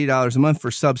 to $80 a month for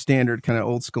substandard kind of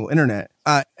old school internet.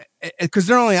 Because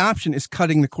their only option is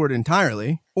cutting the cord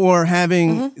entirely or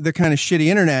having the kind of shitty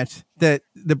internet that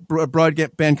the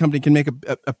broadband company can make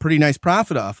a pretty nice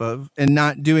profit off of and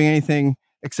not doing anything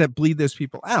except bleed those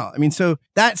people out. I mean, so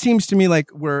that seems to me like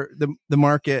where the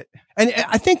market, and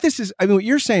I think this is, I mean, what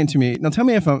you're saying to me, now tell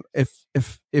me if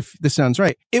this sounds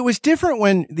right. It was different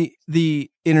when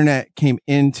the internet came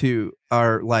into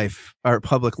our life, our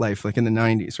public life, like in the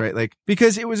 90s, right? Like,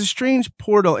 because it was a strange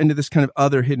portal into this kind of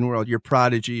other hidden world, your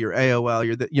Prodigy, your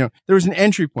AOL, there was an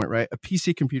entry point, right? A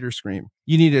PC computer screen.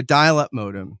 You need a dial-up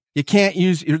modem. You can't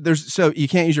use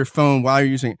your phone while you're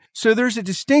using it. So there's a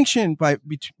distinction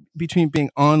between being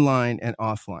online and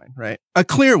offline, right? A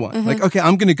clear one. Mm-hmm. Like, okay,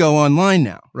 I'm going to go online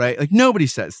now, right? Like nobody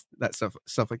says that stuff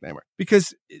like that anymore,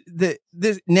 because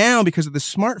now because of the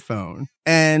smartphone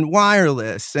and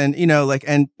wireless and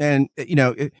hotspots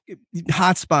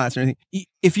and everything.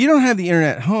 If you don't have the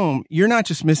internet at home, you're not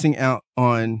just missing out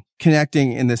on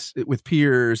connecting with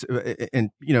peers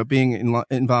and being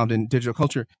involved in digital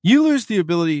culture. You lose the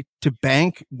ability to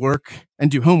bank, work, and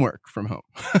do homework from home.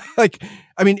 Like,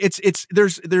 I mean,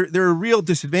 there are real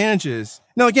disadvantages.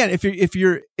 Now, again, if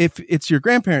it's your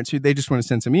grandparents who they just want to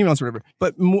send some emails or whatever,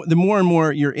 but the more and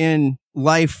more you're in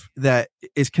life that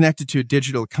is connected to a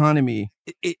digital economy,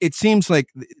 it seems like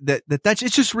that's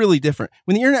it's just really different.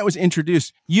 When the internet was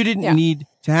introduced, you didn't need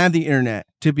to have the internet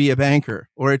to be a banker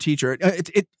or a teacher.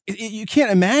 You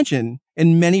can't imagine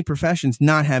in many professions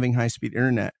not having high-speed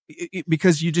internet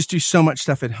because you just do so much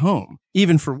stuff at home,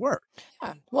 even for work.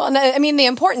 Yeah. Well, I mean, the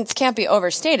importance can't be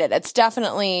overstated. It's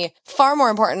definitely far more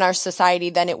important in our society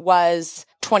than it was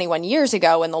 21 years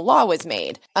ago when the law was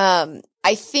made.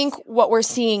 I think what we're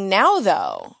seeing now,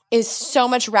 though, is so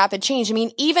much rapid change. I mean,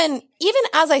 even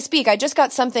as I speak, I just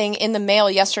got something in the mail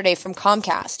yesterday from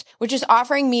Comcast, which is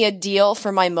offering me a deal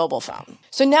for my mobile phone.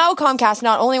 So now Comcast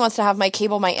not only wants to have my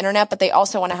cable, my internet, but they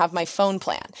also want to have my phone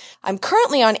plan. I'm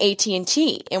currently on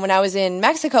AT&T. And when I was in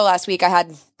Mexico last week,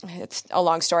 it's a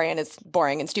long story and it's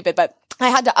boring and stupid, but I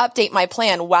had to update my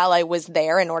plan while I was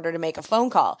there in order to make a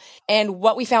phone call. And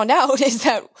what we found out is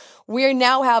that we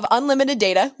now have unlimited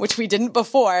data, which we didn't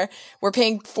before. We're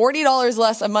paying $40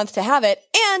 less a month to have it.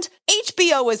 And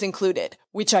HBO was included,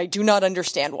 which I do not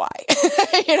understand why.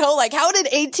 Like how did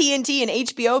AT&T and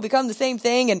HBO become the same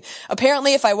thing? And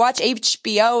apparently if I watch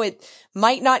HBO, it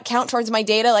might not count towards my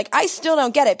data. Like I still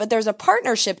don't get it, but there's a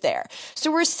partnership there.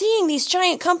 So we're seeing these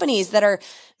giant companies that are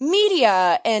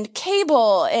media and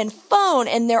cable and phone,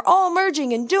 and they're all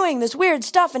merging and doing this weird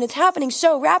stuff, and it's happening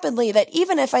so rapidly that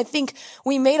even if I think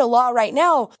we made a law right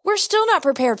now, we're still not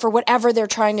prepared for whatever they're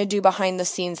trying to do behind the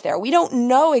scenes there. We don't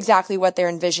know exactly what they're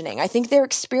envisioning. I think they're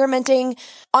experimenting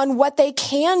on what they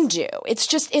can do.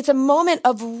 It's a moment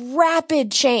of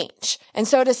rapid change. And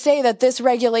so to say that this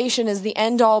regulation is the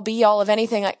end all be all of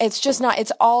anything, it's just not.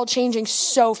 It's all changing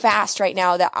so fast right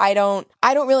now that I don't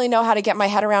really know how to get my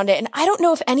head around it. And I don't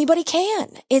know if anybody can.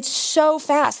 It's so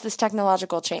fast, this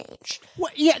technological change.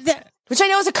 Well, yeah, which I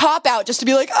know is a cop-out just to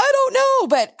be like, I don't know.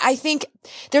 But I think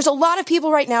there's a lot of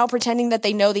people right now pretending that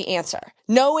they know the answer.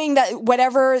 Knowing that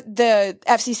whatever the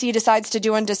FCC decides to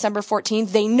do on December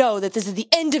 14th, they know that this is the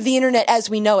end of the internet as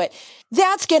we know it.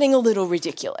 That's getting a little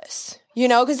ridiculous.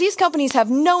 Because these companies have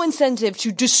no incentive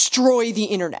to destroy the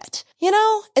internet.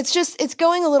 It's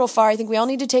going a little far. I think we all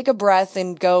need to take a breath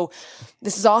and go,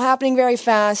 this is all happening very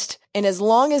fast. And as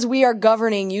long as we are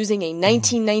governing using a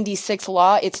 1996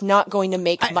 law, it's not going to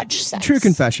make much sense. True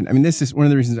confession. I mean, this is one of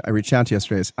the reasons I reached out to you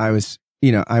yesterday is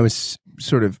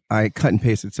I cut and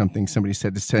pasted something somebody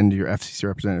said to send to your FCC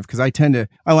representative, because I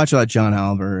watch a lot of John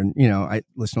Oliver and, I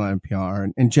listen to a lot of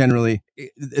NPR and generally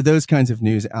those kinds of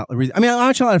news outlets. I mean, I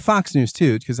watch a lot of Fox News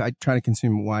too, because I try to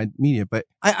consume wide media, but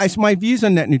my views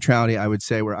on net neutrality, I would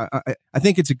say, where I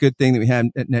think it's a good thing that we have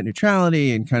net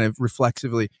neutrality and kind of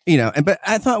reflexively, but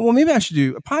I thought, well, maybe I should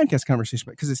do a podcast conversation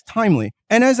about it because it's timely.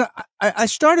 And as I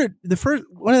started,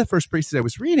 one of the first pieces I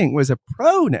was reading was a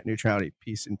pro net neutrality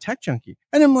piece in Tech Junkie.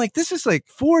 And I'm like, this is like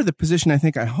for the position I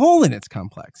think I hold in, it's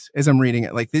complex as I'm reading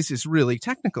it. Like, this is really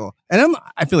technical. And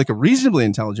I feel like a reasonably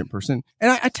intelligent person.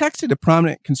 And I texted a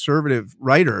prominent conservative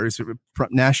writer, who's a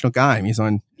national guy. I mean, he's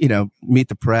on, Meet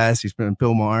the Press. He's been on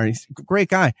Bill Maher. He's a great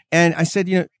guy. And I said,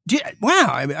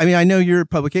 wow. I mean, I know your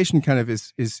publication kind of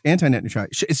is anti-net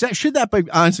neutrality. Should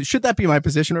that be my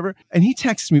position over? And he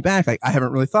texts me back like, I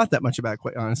haven't really thought that much about it,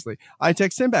 quite honestly. I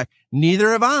text him back,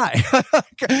 neither have I.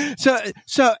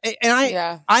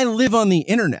 I live on the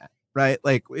internet. Right.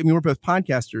 Like, I mean, we're both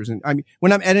podcasters. And I mean,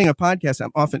 when I'm editing a podcast,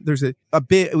 there's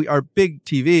our big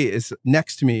TV is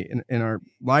next to me in our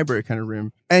library kind of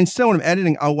room. And so when I'm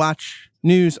editing, I'll watch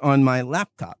news on my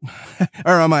laptop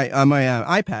or on my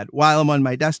iPad while I'm on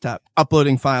my desktop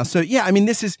uploading files. So yeah, I mean,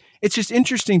 it's just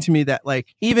interesting to me that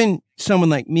like even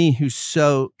someone like me who's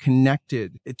so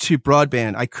connected to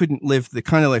broadband, I couldn't live the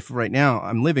kind of life right now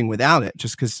I'm living without it,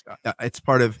 just because it's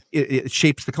part of it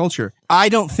shapes the culture. I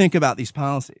don't think about these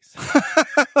policies.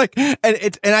 Like,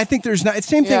 and I think there's not, it's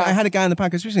the same thing. I had a guy on the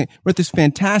podcast recently wrote this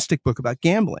fantastic book about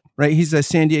gambling, right? He's a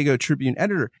San Diego Tribune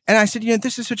editor. And I said,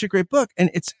 this is such a great book.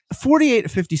 And it's 48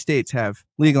 of 50 states have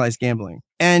legalized gambling.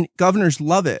 And governors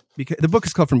love it because the book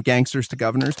is called From Gangsters to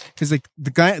Governors, because like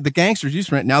the gangsters used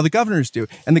to rent, now the governors do.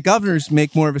 And the governors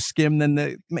make more of a skim than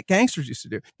the gangsters used to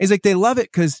do. It's like they love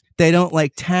it because they don't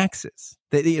like taxes.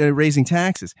 They're raising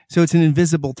taxes. So it's an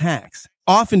invisible tax,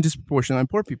 often disproportionate on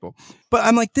poor people. But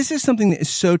I'm like, this is something that is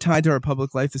so tied to our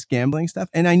public life, this gambling stuff.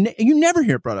 And you never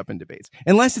hear it brought up in debates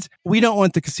unless it's, we don't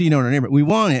want the casino in our neighborhood. We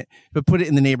want it, but put it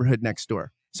in the neighborhood next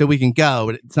door. So we can go,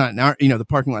 but it's not in our, the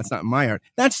parking lot's not in my yard.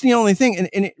 That's the only thing. And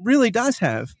it really does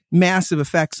have massive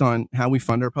effects on how we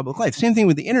fund our public life. Same thing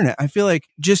with the internet. I feel like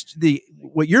just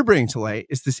what you're bringing to light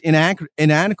is this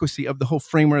inadequacy of the whole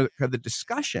framework of the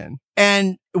discussion.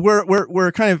 And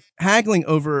we're kind of haggling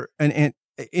over an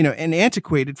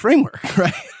antiquated framework,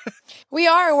 right? We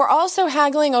are. And we're also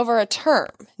haggling over a term,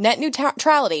 net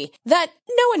neutrality, that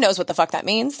no one knows what the fuck that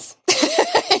means.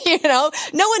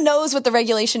 No one knows what the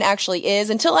regulation actually is.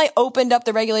 Until I opened up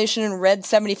the regulation and read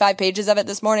 75 pages of it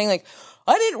this morning, like,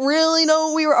 I didn't really know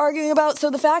what we were arguing about. So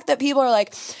the fact that people are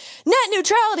like, net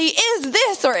neutrality is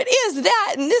this or it is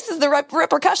that, and this is the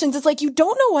repercussions, it's like, you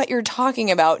don't know what you're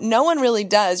talking about. No one really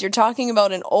does. You're talking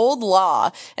about an old law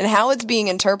and how it's being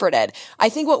interpreted. I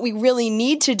think what we really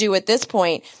need to do at this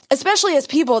point, especially as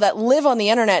people that live on the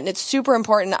internet, and it's super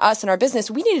important to us and our business,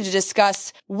 we need to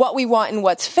discuss what we want and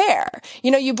what's fair.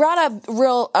 You brought up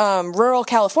rural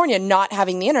California not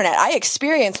having the internet. I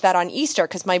experienced that on Easter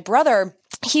because my brother,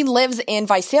 he lives in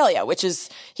Visalia,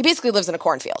 he basically lives in a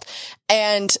cornfield.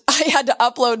 And I had to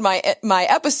upload my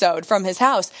episode from his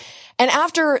house. And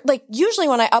after, usually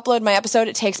when I upload my episode,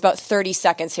 it takes about 30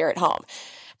 seconds here at home.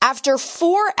 After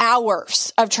 4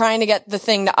 hours of trying to get the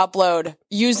thing to upload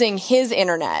using his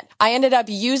internet, I ended up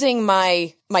using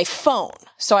my phone.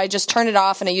 So I just turned it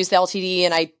off and I used the LTD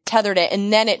and I tethered it,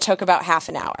 and then it took about half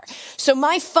an hour. So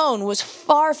my phone was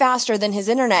far faster than his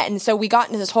internet. And so we got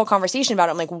into this whole conversation about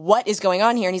it. I'm like, what is going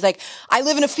on here? And he's like, I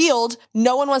live in a field.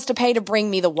 No one wants to pay to bring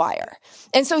me the wire.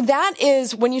 And so that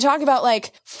is when you talk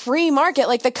about free market,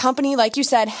 the company, like you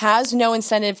said, has no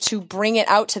incentive to bring it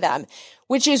out to them,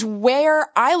 which is where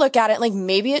I look at it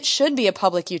maybe it should be a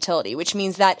public utility, which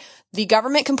means that the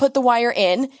government can put the wire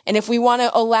in. And if we want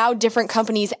to allow different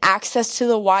companies access to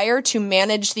the wire to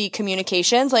manage the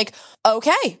communications,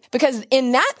 okay. Because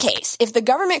in that case, if the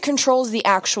government controls the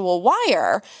actual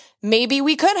wire, maybe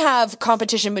we could have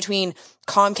competition between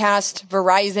Comcast,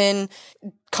 Verizon,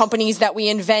 companies that we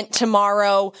invent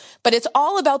tomorrow. But it's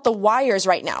all about the wires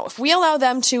right now. If we allow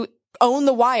them to own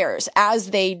the wires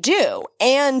as they do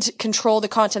and control the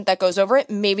content that goes over it,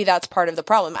 maybe that's part of the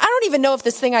problem. I don't even know if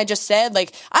this thing I just said,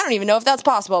 I don't even know if that's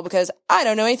possible because I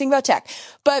don't know anything about tech.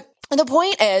 But the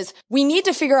point is, we need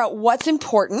to figure out what's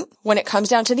important when it comes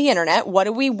down to the internet. What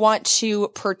do we want to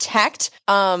protect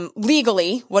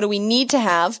legally? What do we need to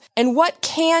have? And what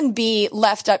can be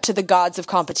left up to the gods of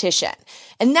competition?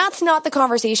 And that's not the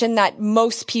conversation that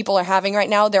most people are having right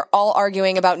now. They're all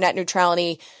arguing about net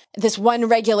neutrality, this one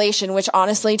regulation, which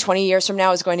honestly, 20 years from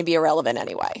now is going to be irrelevant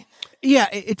anyway. Yeah,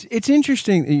 it's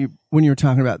interesting when you were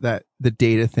talking about the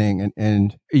data thing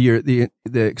and the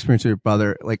experience of your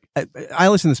brother. I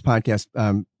listen to this podcast.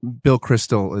 Bill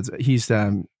Kristol, he's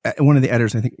one of the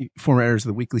editors, I think, former editors of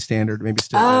the Weekly Standard, maybe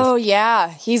still. Oh yeah,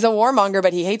 he's a warmonger,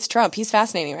 but he hates Trump. He's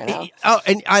fascinating right now. Oh,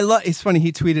 and it's funny.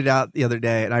 He tweeted out the other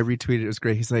day, and I retweeted. It was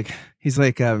great. He's like,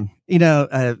 the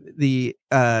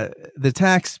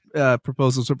tax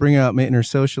proposals will bring out my inner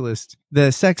socialist.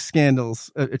 The sex scandals,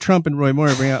 Trump and Roy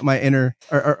Moore bring out my inner,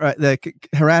 or the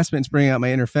harassment's bringing out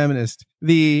my inner feminist.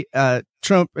 The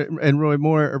Trump and Roy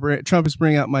Moore, Trump is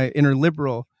bringing out my inner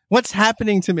liberal. What's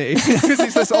happening to me? Because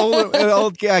he's this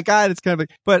old guy that's kind of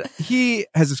but he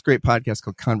has this great podcast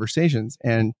called Conversations.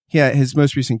 And his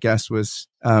most recent guest was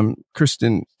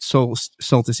Kristen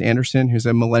Soltis Anderson, who's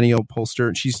a millennial pollster,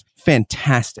 and she's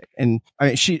fantastic. And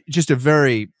she's just a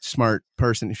very smart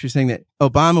person. She's saying that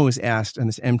Obama was asked on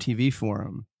this MTV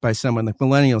forum by someone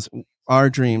millennials,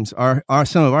 our dreams are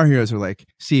some of our heroes are like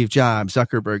Steve Jobs,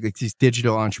 Zuckerberg, these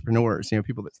digital entrepreneurs,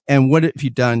 people and what have you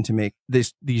done to make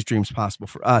these dreams possible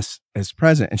for us? as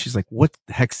president. And she's like, what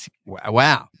the heck's,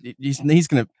 wow. He's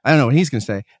going to, I don't know what he's going to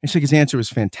say. And she's like, his answer was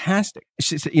fantastic.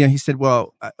 She said, he said,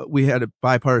 well, we had a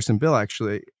bipartisan bill,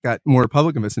 actually got more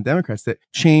Republican votes than Democrats, that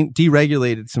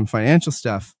deregulated some financial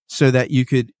stuff so that you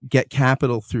could get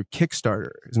capital through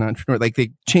Kickstarter as an entrepreneur. Like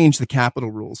they changed the capital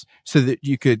rules so that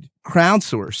you could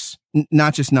crowdsource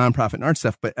not just nonprofit and art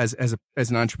stuff, but as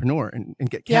an entrepreneur and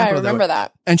get capital. Yeah, I remember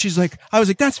that. And she's like, I was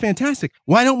like, that's fantastic.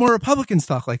 Why don't more Republicans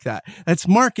talk like that? That's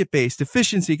market-based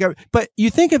efficiency. But you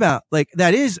think about like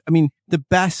that is, I mean, the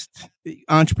best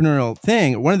entrepreneurial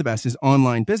thing, or one of the best, is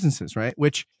online businesses, right?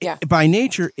 Which by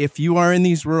nature, if you are in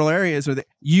these rural areas,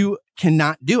 you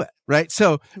cannot do it, right?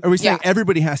 So are we saying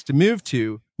everybody has to move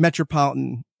to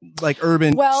metropolitan, like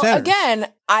urban centers? Again,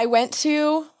 I went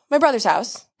to my brother's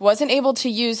house, wasn't able to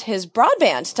use his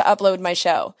broadband to upload my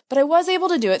show, but I was able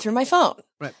to do it through my phone.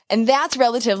 Right. And that's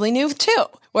relatively new too,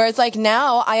 where it's like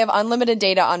now I have unlimited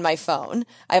data on my phone.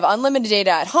 I have unlimited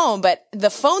data at home, but the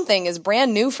phone thing is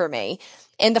brand new for me.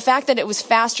 And the fact that it was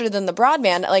faster than the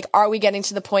broadband, like, are we getting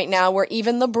to the point now where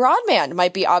even the broadband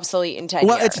might be obsolete in 10 years?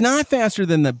 Well, it's not faster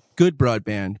than the good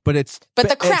broadband, but it's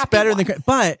the crappy it's better one. than.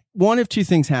 But one of two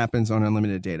things happens on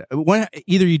unlimited data. One,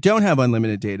 either you don't have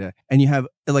unlimited data and you have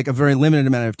like a very limited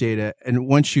amount of data, and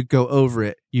once you go over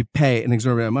it, you pay an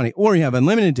exorbitant amount of money, or you have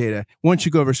unlimited data. Once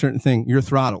you go over a certain thing, you're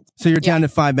throttled, so you're down to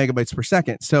 5 megabytes per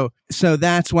second. So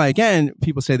that's why, again,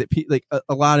 people say that like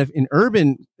a lot of in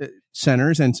urban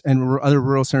centers and other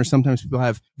rural centers, sometimes people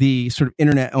have the sort of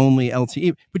internet only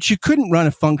LTE, but you couldn't run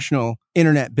a functional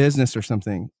internet business or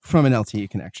something from an LTE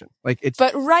connection. Like it's.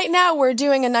 But right now we're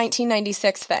doing a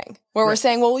 1996 thing where we're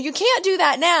saying, well, you can't do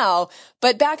that now.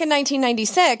 But back in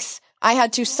 1996, I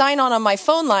had to sign on my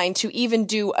phone line to even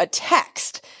do a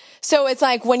text. So it's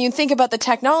like, when you think about the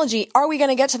technology, are we going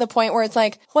to get to the point where it's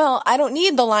like, well, I don't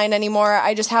need the line anymore.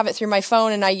 I just have it through my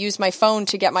phone, and I use my phone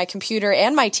to get my computer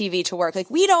and my TV to work. Like,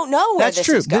 we don't know where this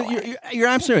is going. You're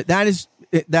absolutely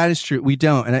right. That is true. We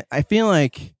don't. And I feel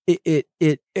like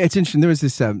it's interesting. There was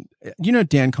this, you know,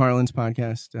 Dan Carlin's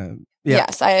podcast?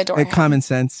 Yes, I adore him. Common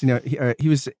Sense. You know, he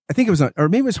was, I think it was on, or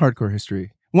maybe it was Hardcore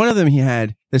History. One of them, he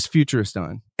had this futurist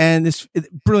on, and this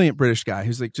brilliant British guy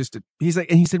who's like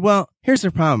and he said, well, here's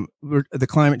the problem, the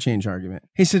climate change argument.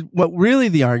 He said, what really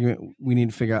the argument we need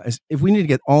to figure out is if we need to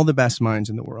get all the best minds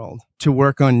in the world to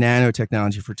work on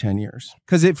nanotechnology for 10 years.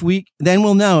 Because then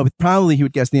we'll know, probably he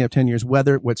would guess in the end of 10 years,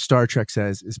 whether what Star Trek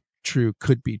says is true,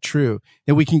 could be true,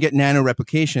 that we can get nano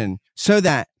replication so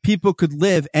that people could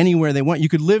live anywhere they want. You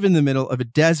could live in the middle of a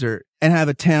desert and have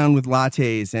a town with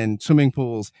lattes and swimming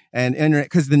pools and internet,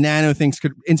 because the nano things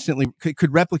could instantly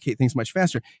could replicate things much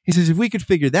faster. He says, if we could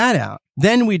figure that out,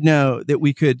 then we'd know that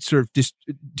we could sort of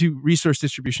do resource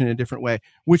distribution in a different way,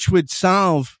 which would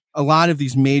solve a lot of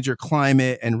these major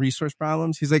climate and resource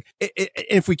problems. He's like,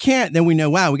 if we can't, then we know,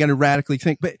 wow, we got to radically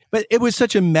think. But it was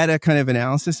such a meta kind of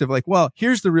analysis of like, well,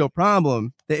 here's the real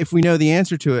problem, that if we know the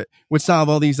answer to it, would solve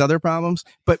all these other problems.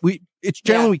 But it's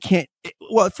generally we can't.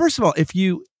 Well, first of all, if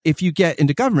you get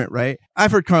into government, right?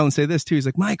 I've heard Carlin say this too. He's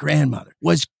like, my grandmother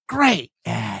was great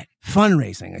at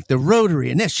fundraising, like the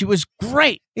Rotary and this. She was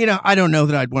great. You know, I don't know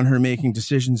that I'd want her making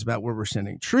decisions about where we're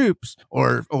sending troops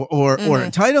or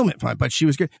entitlement fund, but she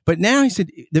was good. But now he said,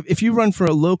 if you run for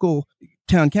a local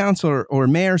town council or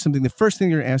mayor or something, the first thing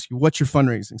they're going to ask you, what's your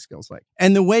fundraising skills like?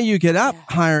 And the way you get up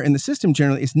higher in the system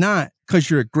generally is not because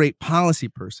you're a great policy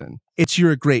person. It's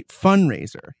you're a great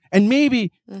fundraiser. And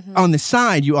maybe on the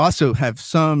side, you also have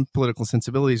some political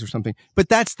sensibilities or something, but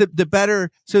that's the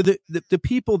better. So the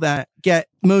people that get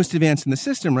most advanced in the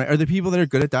system, right, are the people that are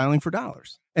good at dialing for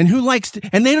dollars and who likes to,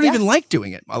 and they don't even like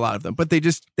doing it, a lot of them, but they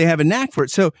have a knack for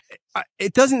it. So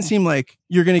it doesn't seem like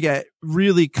you're going to get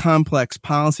really complex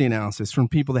policy analysis from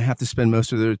people that have to spend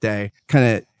most of their day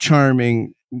kind of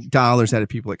charming dollars out of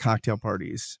people at cocktail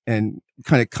parties and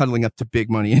kind of cuddling up to big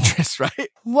money interests, right?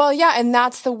 Well, yeah. And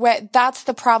that's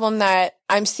the problem that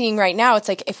I'm seeing right now. It's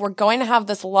like, if we're going to have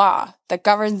this law that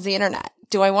governs the internet,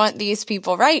 do I want these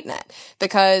people writing it?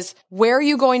 Because where are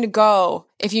you going to go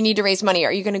if you need to raise money?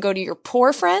 Are you going to go to your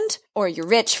poor friend or your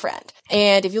rich friend?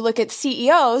 And if you look at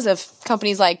CEOs of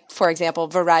companies like, for example,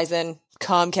 Verizon,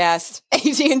 Comcast,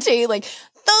 AT&T, like,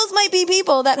 those might be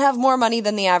people that have more money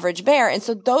than the average bear. And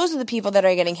so those are the people that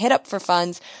are getting hit up for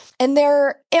funds. And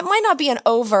it might not be an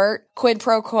overt quid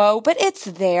pro quo, but it's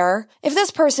there. If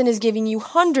this person is giving you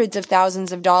hundreds of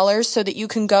thousands of dollars so that you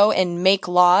can go and make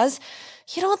laws,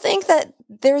 you don't think that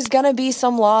there's going to be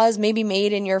some laws maybe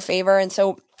made in your favor. And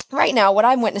so right now, what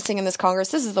I'm witnessing in this Congress,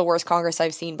 this is the worst Congress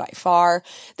I've seen by far.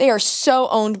 They are so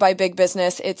owned by big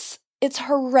business. It's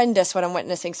horrendous what I'm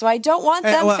witnessing. So I don't want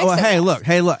them fixing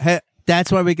hey, look.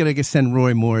 That's why we're going to send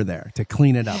Roy Moore there to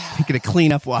clean it up. We're going to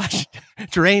clean up Washington,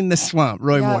 drain the swamp,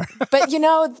 Roy Moore. But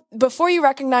before you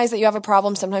recognize that you have a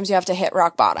problem, sometimes you have to hit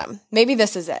rock bottom. Maybe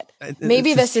this is it.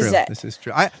 Maybe this is it. This is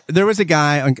true. There was a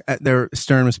guy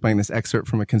Stern was playing this excerpt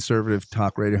from a conservative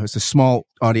talk radio host, a small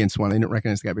audience one. I didn't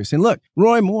recognize the guy, but he was saying, look,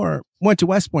 Roy Moore went to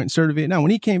West Point and served in Vietnam.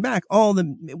 When he came back, all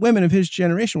the women of his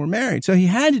generation were married. So he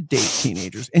had to date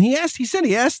teenagers. And he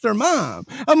asked their mom.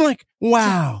 I'm like,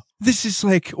 wow. This is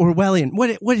like Orwellian.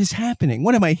 What is happening?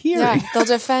 What am I hearing? Yeah, they'll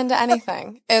defend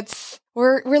anything.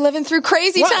 We're living through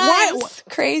crazy times.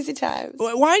 Crazy times.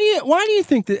 Why do you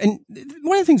think that? And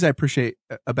one of the things I appreciate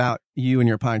about you and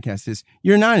your podcast is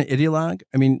you're not an ideologue.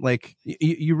 I mean, like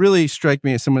you really strike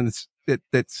me as someone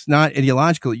that's not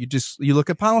ideological. You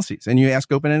look at policies and you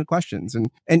ask open-ended questions.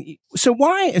 And so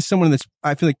why, as someone that's,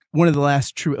 I feel like one of the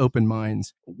last true open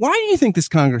minds, why do you think this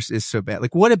Congress is so bad?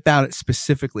 Like, what about it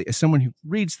specifically, as someone who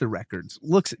reads the records,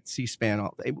 looks at C-SPAN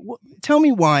all day? Tell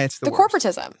me why it's the worst.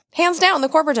 Corporatism. Hands down, the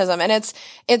corporatism. And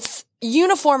it's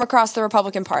uniform across the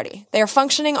Republican Party. They are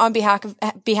functioning on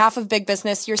behalf of big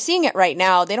business. You're seeing it right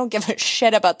now. They don't give a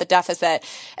shit about the deficit.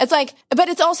 It's like, but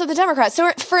it's also the Democrats.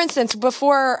 So for instance,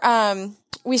 before,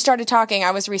 we started talking, I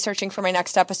was researching for my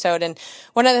next episode. And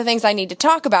one of the things I need to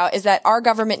talk about is that our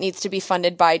government needs to be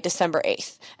funded by December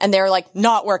 8th. And they're like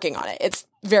not working on it. It's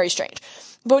very strange.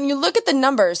 But when you look at the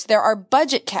numbers, there are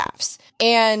budget caps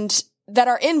and that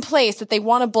are in place that they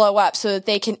want to blow up so that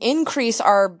they can increase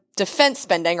our defense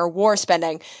spending or war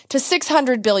spending to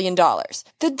 $600 billion.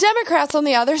 The Democrats on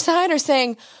the other side are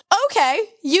saying, okay,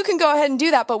 you can go ahead and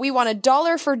do that, but we want a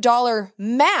dollar for dollar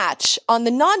match on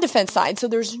the non-defense side. So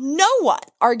there's no one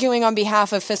arguing on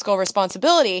behalf of fiscal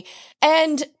responsibility.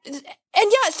 And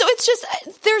yeah, so it's just,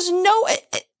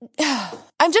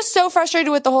 I'm just so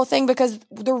frustrated with the whole thing because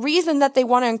the reason that they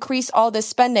want to increase all this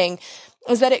spending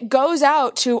is that it goes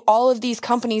out to all of these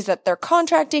companies that they're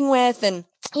contracting with. And,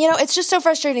 it's just so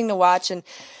frustrating to watch. And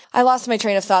I lost my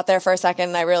train of thought there for a second.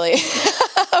 And I really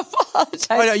apologize.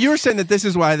 Oh, no, you were saying that this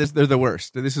is why they're the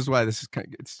worst. This is why this is kind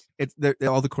of, it's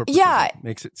all the corporatism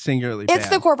makes it singularly bad. It's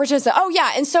the corporatism. Oh,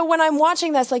 yeah. And so when I'm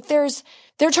watching this, like they're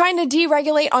trying to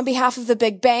deregulate on behalf of the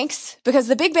big banks because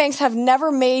the big banks have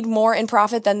never made more in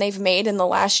profit than they've made in the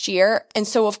last year. And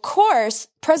so, of course,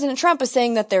 President Trump is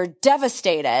saying that they're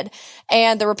devastated,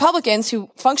 and the Republicans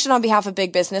who function on behalf of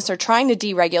big business are trying to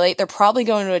deregulate. They're probably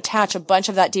going to attach a bunch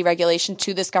of that deregulation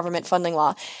to this government funding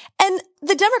law. And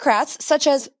the Democrats, such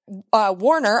as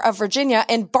Warner of Virginia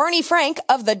and Barney Frank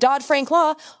of the Dodd-Frank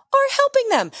law, are helping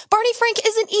them. Barney Frank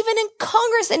isn't even in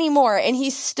Congress anymore, and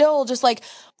he's still just like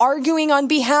arguing on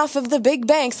behalf of the big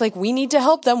banks, like we need to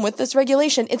help them with this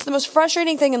regulation. It's the most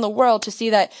frustrating thing in the world to see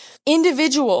that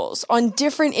individuals on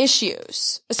different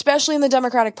issues, especially in the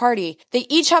Democratic Party, they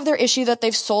each have their issue that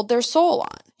they've sold their soul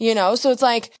on, So it's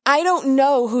like, I don't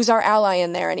know who's our ally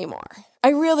in there anymore. I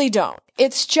really don't.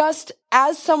 It's just,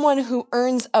 as someone who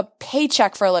earns a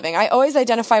paycheck for a living, I always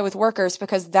identify with workers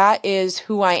because that is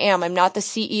who I am. I'm not the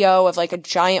CEO of like a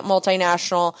giant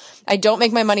multinational. I don't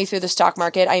make my money through the stock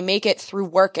market. I make it through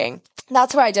working.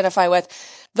 That's who I identify with.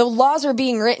 The laws are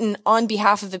being written on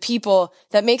behalf of the people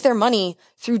that make their money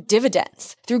through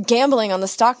dividends, through gambling on the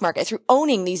stock market, through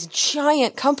owning these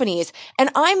giant companies. And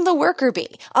I'm the worker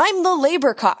bee. I'm the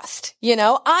labor cost.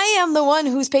 I am the one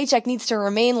whose paycheck needs to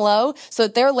remain low so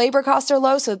that their labor costs are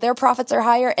low, so that their profits are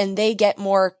higher, and they get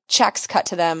more checks cut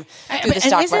to them through the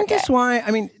stock market. Isn't this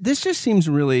why, this just seems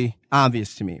really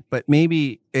obvious to me, but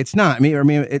maybe it's not.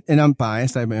 And I'm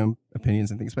biased. I have my own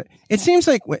opinions and things, but it seems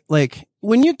like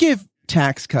when you give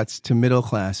tax cuts to middle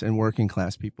class and working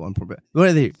class people, and what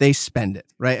do they do? They spend it,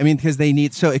 right? Because they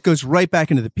need, so it goes right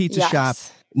back into the pizza shop,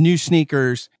 new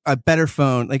sneakers, a better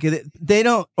phone. Like they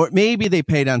don't, or maybe they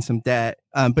pay down some debt,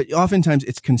 but oftentimes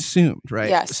it's consumed, right?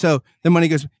 Yes. So the money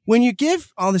goes, when you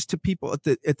give all this to people at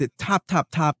the top,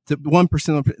 the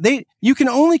 1%, you can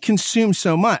only consume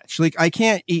so much. Like I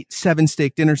can't eat 7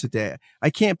 steak dinners a day. I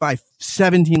can't buy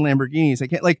 17 Lamborghinis. I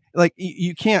can't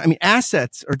you can't,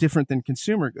 assets are different than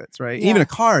consumer goods, right? Yeah. Even a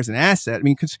car is an asset.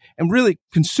 And really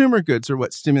consumer goods are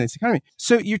what stimulates the economy.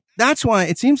 So that's why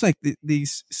it seems like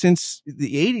these, since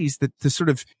the 80s, that the sort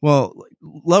of,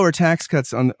 lower tax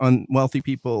cuts on wealthy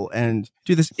people and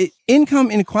do this,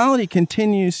 income inequality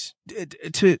continues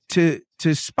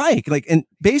to spike. And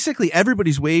basically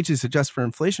everybody's wages adjust for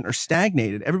inflation are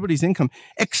stagnated. Everybody's income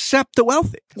except the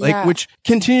wealthy, which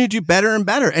continue to do better and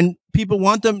better. And people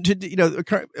want them to,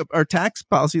 our tax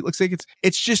policy looks like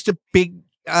it's just a big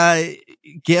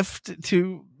gift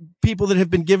to people that have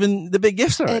been given the big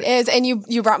gifts already. It is. And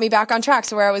you brought me back on track.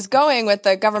 So where I was going with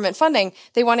the government funding,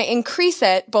 they want to increase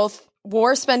it both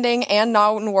war spending and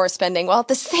non-war spending, while at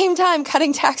the same time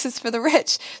cutting taxes for the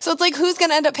rich. So it's like, who's going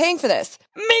to end up paying for this?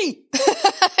 Me!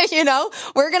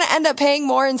 We're going to end up paying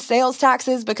more in sales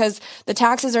taxes because the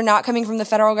taxes are not coming from the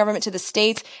federal government to the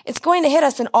states. It's going to hit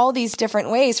us in all these different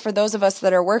ways for those of us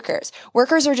that are workers.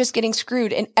 Workers are just getting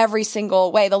screwed in every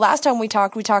single way. The last time we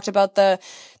talked about the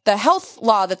health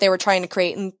law that they were trying to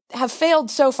create and have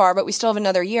failed so far, but we still have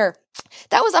another year.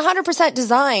 That was 100%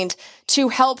 designed to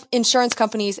help insurance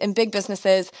companies and big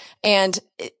businesses. And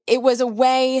it was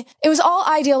all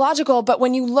ideological. But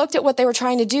when you looked at what they were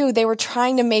trying to do, they were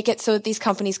trying to make it so that these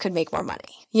companies could make more money.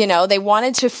 They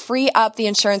wanted to free up the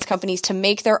insurance companies to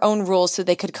make their own rules so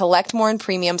they could collect more in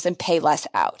premiums and pay less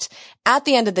out. At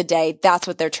the end of the day, that's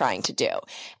what they're trying to do.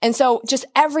 And so just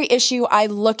every issue I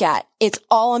look at, it's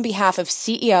all on behalf of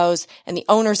CEOs and the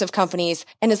owners of companies,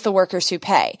 and it's the workers who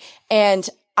pay. And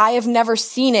I have never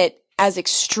seen it as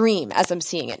extreme as I'm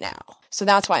seeing it now. So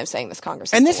that's why I'm saying this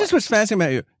Congress. And this is what's fascinating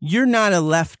about you. You're not a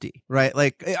lefty, right?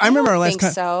 Like I remember our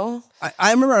last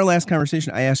I remember our last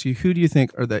conversation. I asked you, who do you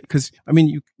think are because I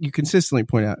mean, you consistently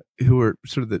point out who are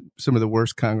sort of some of the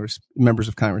worst members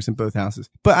of Congress in both houses.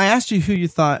 But I asked you who you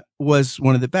thought was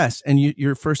one of the best, and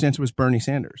your first answer was Bernie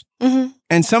Sanders. Mm-hmm.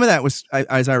 And some of that was,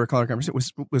 as I recall our conversation,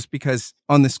 was because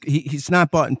on this he's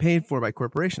not bought and paid for by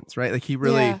corporations, right? Like he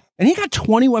really, and he got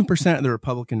 21% of the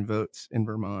Republican votes in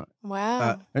Vermont.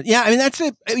 Wow. I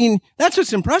mean, that's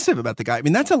what's impressive about the guy. I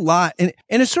mean, that's a lot. And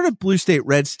in a sort of blue state,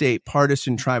 red state,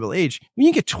 partisan, tribal age, when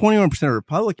you get 21%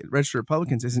 of registered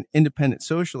Republicans as an independent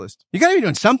socialist, you got to be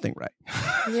doing something right.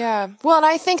 Yeah. Well, and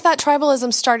I think that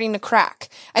tribalism's starting to crack.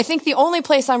 I think the only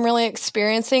place I'm really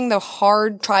experiencing the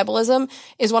hard tribalism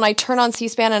is when I turn on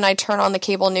C-SPAN and I turn on the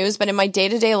cable news. But in my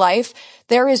day-to-day life,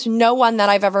 there is no one that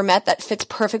I've ever met that fits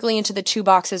perfectly into the two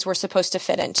boxes we're supposed to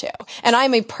fit into. And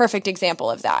I'm a perfect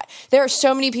example of that. There are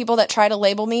so many people that try to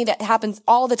label me. That happens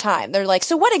all the time. They're like,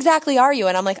 so what exactly are you?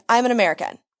 And I'm like, I'm an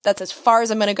American. That's as far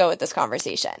as I'm going to go with this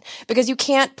conversation, because you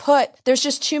can't there's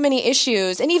just too many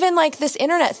issues. And even like this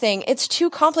internet thing, it's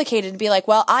too complicated to be like,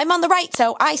 well, I'm on the right,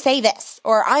 so I say this,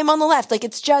 or I'm on the left. Like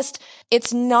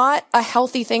it's not a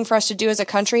healthy thing for us to do as a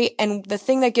country. And the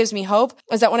thing that gives me hope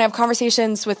is that when I have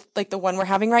conversations with like the one we're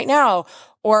having right now,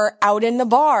 or out in the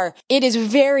bar, it is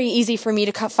very easy for me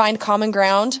to find common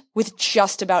ground with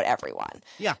just about everyone.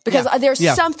 Yeah. Because there's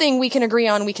something we can agree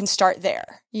on. We can start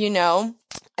there,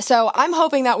 So I'm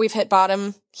hoping that we've hit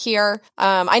bottom here.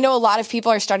 I know a lot of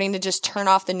people are starting to just turn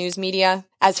off the news media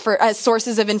as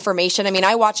sources of information. I mean,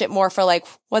 I watch it more for like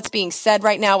what's being said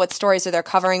right now, what stories are they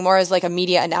covering, more as like a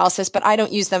media analysis, but I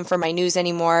don't use them for my news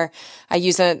anymore. I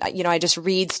I just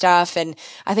read stuff. And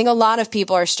I think a lot of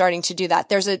people are starting to do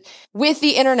that. With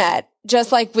the internet,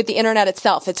 just like with the internet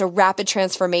itself, it's a rapid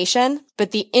transformation,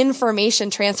 but the information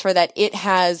transfer that it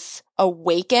has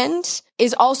awakened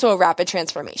is also a rapid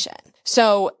transformation.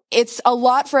 So it's a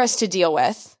lot for us to deal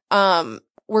with.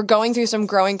 We're going through some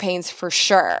growing pains for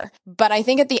sure. But I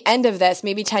think at the end of this,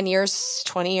 maybe 10 years,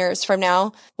 20 years from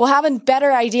now, we'll have a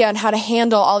better idea on how to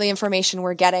handle all the information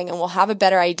we're getting. And we'll have a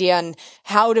better idea on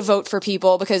how to vote for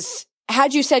people. Because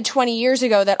had you said 20 years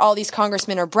ago that all these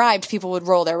congressmen are bribed, people would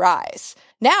roll their eyes.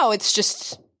 Now it's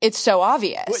so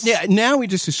obvious. Well, yeah. Now we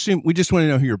just want to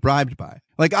know who you're bribed by.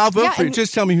 Like, I'll vote for you.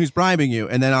 Just tell me who's bribing you,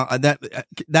 and then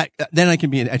then I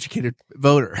can be an educated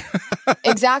voter.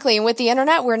 Exactly. And with the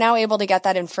internet, we're now able to get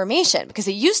that information, because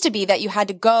it used to be that you had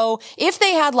to go, if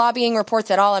they had lobbying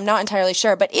reports at all, I'm not entirely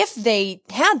sure, but if they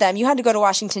had them, you had to go to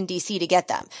Washington, D.C. to get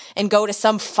them and go to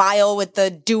some file with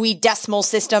the Dewey Decimal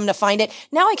System to find it.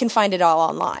 Now I can find it all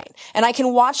online, and I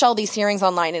can watch all these hearings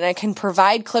online, and I can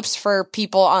provide clips for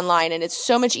people online. And it's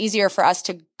so much easier for us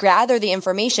to gather the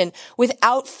information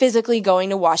without physically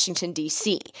going to Washington,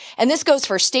 D.C. And this goes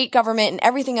for state government and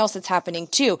everything else that's happening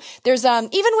too. There's,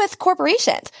 even with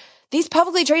corporations, these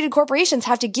publicly traded corporations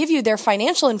have to give you their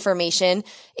financial information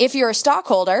if you're a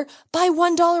stockholder. Buy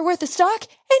 $1 worth of stock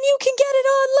and you can get it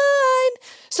online.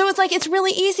 So it's like, it's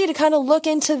really easy to kind of look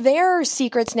into their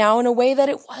secrets now in a way that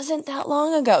it wasn't that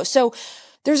long ago. So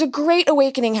there's a great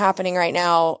awakening happening right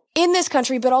now in this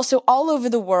country, but also all over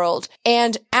the world.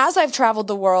 And as I've traveled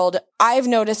the world, I've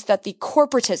noticed that the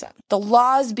corporatism, the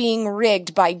laws being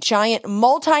rigged by giant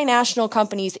multinational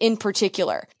companies in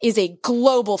particular, is a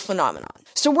global phenomenon.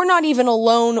 So we're not even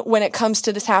alone when it comes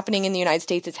to this happening in the United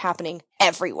States. It's happening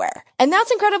everywhere. And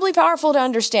that's incredibly powerful to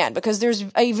understand, because there's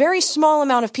a very small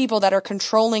amount of people that are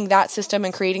controlling that system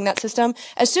and creating that system.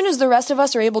 As soon as the rest of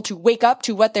us are able to wake up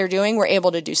to what they're doing, we're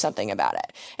able to do something about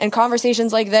it. And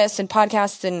conversations like this and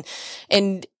podcasts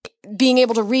and being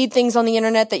able to read things on the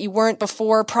internet that you weren't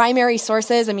before, primary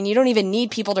sources. I mean, you don't even need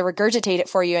people to regurgitate it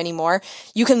for you anymore.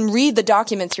 You can read the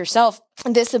documents yourself.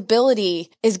 This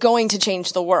ability is going to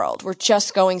change the world. We're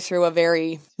just going through a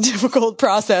very difficult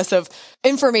process of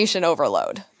information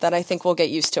overload that I think we'll get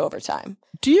used to over time.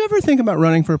 Do you ever think about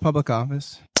running for a public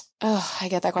office? Oh, I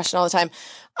get that question all the time.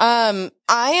 I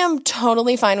am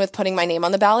totally fine with putting my name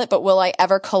on the ballot, but will I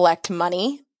ever collect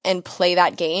money and play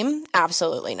that game?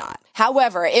 Absolutely not.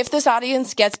 However, if this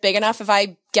audience gets big enough, if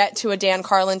I get to a Dan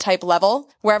Carlin type level,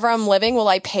 wherever I'm living, will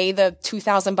I pay the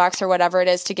 $2,000 or whatever it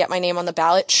is to get my name on the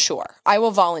ballot? Sure. I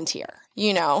will volunteer.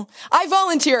 You know, I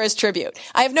volunteer as tribute.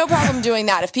 I have no problem doing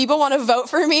that. If people want to vote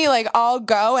for me, like, I'll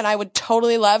go, and I would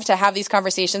totally love to have these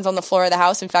conversations on the floor of the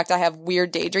House. In fact, I have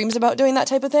weird daydreams about doing that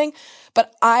type of thing.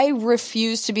 But I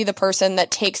refuse to be the person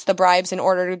that takes the bribes in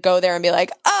order to go there and be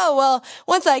like, oh, well,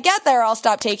 once I get there, I'll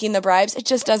stop taking the bribes. It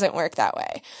just doesn't work that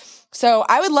way. So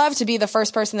I would love to be the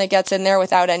first person that gets in there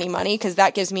without any money, because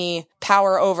that gives me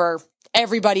power over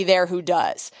everybody there who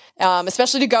does,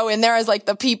 especially to go in there as like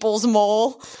the people's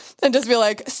mole and just be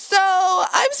like, so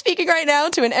I'm speaking right now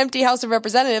to an empty House of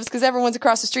Representatives because everyone's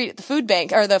across the street at the food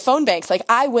bank or the phone banks. Like,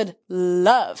 I would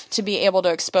love to be able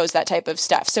to expose that type of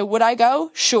stuff. So would I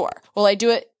go? Sure. Will I do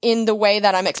it in the way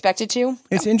that I'm expected to?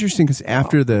 It's interesting because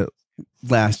after the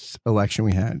last election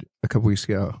we had a couple weeks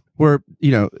ago, where,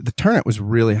 you know, the turnout was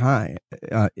really high,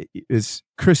 is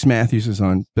Chris Matthews was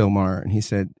on Bill Maher, and he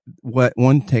said, what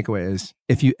one takeaway is,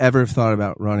 if you ever have thought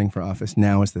about running for office,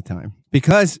 now is the time.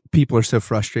 Because people are so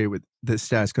frustrated with the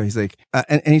status quo. He's like,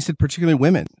 and he said, particularly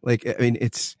women, like, I mean,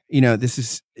 it's, you know, this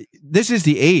is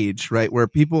the age, right, where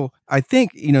people, I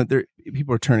think, you know,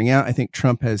 people are turning out. I think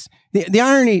Trump has the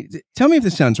irony. Tell me if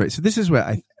this sounds right. So this is what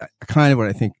I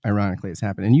think ironically has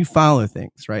happened. And you follow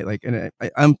things, right? Like, and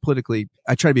I'm politically,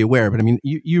 I try to be aware, but I mean,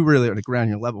 you really on the ground,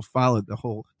 your level, followed the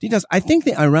whole details. I think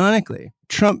that ironically,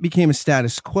 Trump became a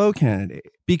status quo candidate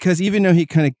because even though he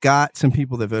kind of got some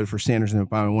people that voted for Sanders and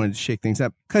Obama and wanted to shake things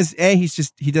up, because I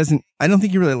don't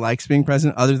think he really likes being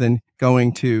president other than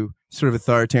going to sort of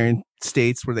authoritarian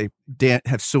states where they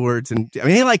have swords. And I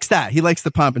mean, he likes that. He likes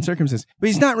the pomp and circumstance, but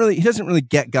he doesn't really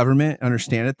get government,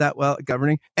 understand it that well,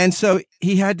 governing. And so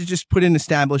he had to just put in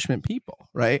establishment people,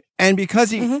 right? And because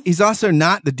he's also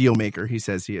not the deal maker he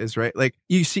says he is, right? Like,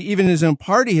 you see, even his own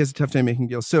party has a tough time making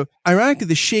deals. So ironically,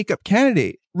 the shake-up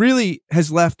candidate really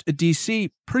has left a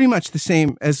DC pretty much the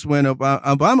same as when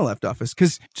Obama left office,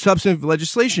 because substantive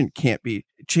legislation can't be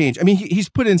changed. I mean, he's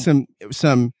put in some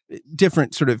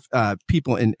different sort of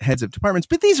people in heads of departments,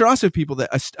 but these are also people that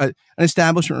an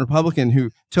establishment Republican who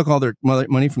took all their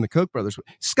money from the Koch brothers.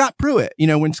 Scott Pruitt, you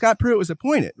know, when Scott Pruitt was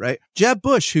appointed, right? Jeb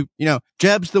Bush, who, you know,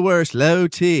 Jeb's the worst, low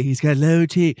T. He's got low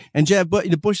T. And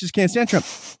the Bushes can't stand Trump.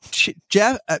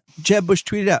 Jeb Bush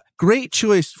tweeted out, great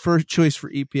choice for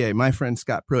EPA, my friend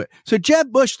Scott Pruitt. So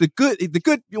Jeb Bush,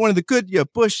 one of the good, you know,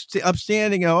 Bush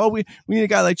upstanding, you know, we need a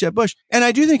guy like Jeb Bush. And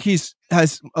I do think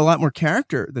has a lot more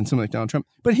character than someone like Donald Trump,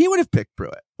 but he would have picked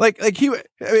Pruitt. He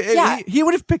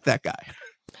would have picked that guy.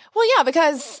 Well, yeah,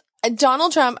 because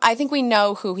Donald Trump, I think we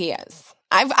know who he is.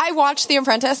 I watched The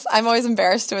Apprentice. I'm always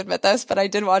embarrassed to admit this, but I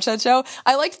did watch that show.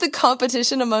 I liked the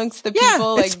competition amongst the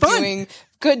people, like, doing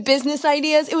good business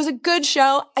ideas. It was a good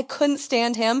show. I couldn't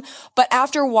stand him, but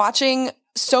after watching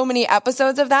so many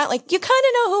episodes of that, like, you kind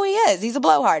of know who he is. He's a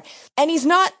blowhard, and he's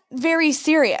not very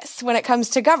serious when it comes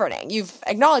to governing. You've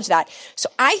acknowledged that. So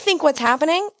I think what's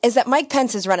happening is that Mike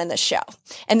Pence is running this show.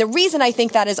 And the reason I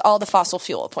think that is all the fossil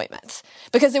fuel appointments,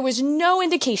 because there was no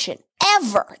indication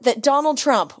ever that Donald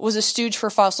Trump was a stooge for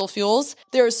fossil fuels.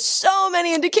 There's so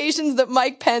many indications that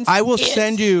Mike Pence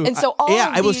send you. And so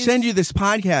I will send you this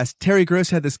podcast. Terry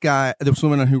Gross had this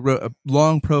woman who wrote a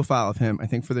long profile of him, I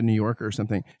think for the New Yorker or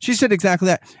something. She said exactly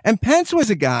that. And Pence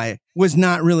was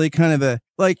not really kind of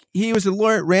he was a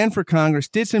lawyer, ran for Congress,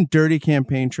 did some dirty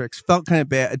campaign tricks, felt kind of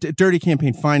bad, dirty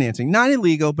campaign financing, not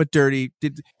illegal, but dirty,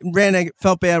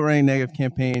 felt bad running a negative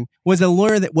campaign, was a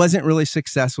lawyer that wasn't really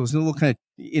successful, was a little kind of,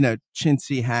 you know,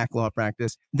 chintzy hack law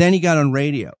practice. Then he got on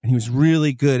radio and he was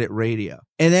really good at radio.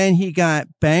 And then he got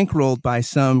bankrolled by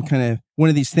some kind of one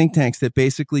of these think tanks that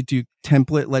basically do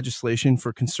template legislation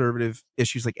for conservative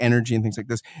issues like energy and things like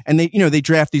this. And they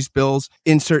draft these bills,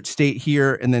 insert state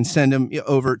here, and then send them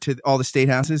over to all the state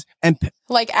houses. And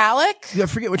like Alec? I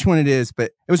forget which one it is,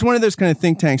 but it was one of those kind of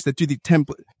think tanks that do the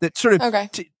template that sort of,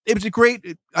 it was a great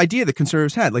idea that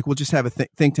conservatives had. Like, we'll just have a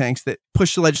think tanks that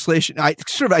push the legislation,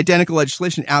 sort of identical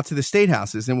legislation out to the state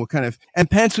houses, and we'll kind of, and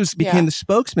Pence became the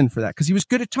spokesman for that because he was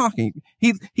good at talking. He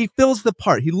he fills the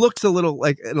part. He looks a little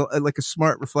like a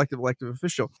smart, reflective elected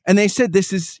official. And they said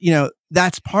this is,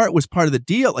 was part of the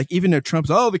deal. Like, even though Trump's,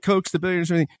 the Kochs, the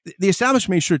billionaires, everything, the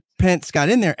establishment made sure Pence got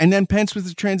in there, and then Pence was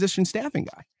the transition staffing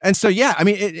guy. And so, yeah, I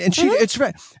mean, it's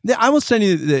right. I will send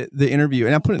you the interview,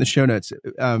 and I'll put it in the show notes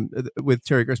with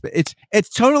Terry Gross. But it's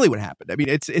totally what happened. I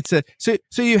mean,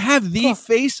 so you have the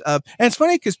face of, and it's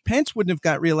funny because Pence wouldn't have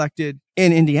got reelected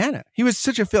in Indiana. He was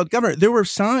such a failed governor. There were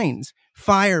signs,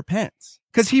 fire Pence.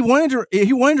 Because he wanted to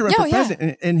run for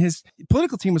president, and his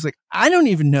political team was like, I don't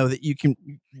even know that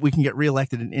we can get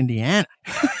reelected in Indiana.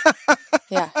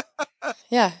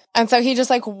 Yeah. And so he just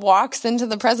like walks into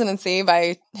the presidency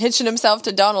by hitching himself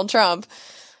to Donald Trump.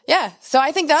 Yeah. So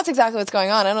I think that's exactly what's going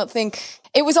on. I don't think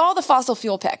it was all the fossil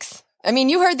fuel picks. I mean,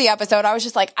 you heard the episode. I was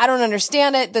just like, I don't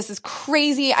understand it. This is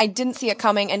crazy. I didn't see it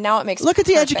coming. And now it makes Look at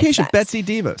the education. Sense. Betsy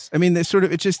DeVos. I mean, it's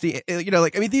just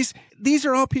these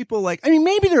are all people like, I mean,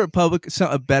 maybe the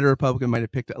a better Republican might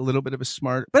have picked a little bit of a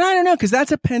smart, but I don't know. Cause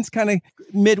that's a Pence kind of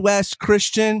Midwest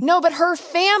Christian. No, but her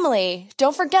family,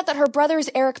 don't forget that her brother is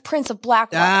Eric Prince of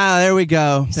Blackwater. There we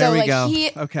go. There we go.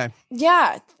 Okay.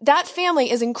 Yeah, that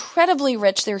family is incredibly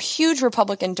rich. They're huge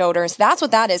Republican donors. That's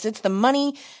what that is. It's the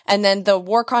money and then the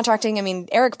war contracting. I mean,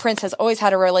 Eric Prince has always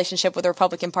had a relationship with the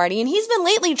Republican Party, and he's been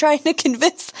lately trying to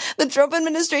convince the Trump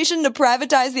administration to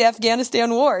privatize the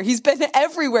Afghanistan war. He's been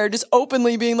everywhere just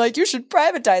openly being like, you should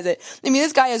privatize it. I mean,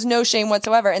 this guy has no shame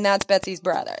whatsoever, and that's Betsy's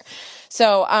brother.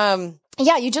 So,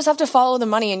 yeah, you just have to follow the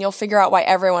money and you'll figure out why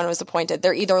everyone was appointed.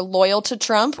 They're either loyal to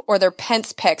Trump or they're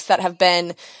Pence picks that have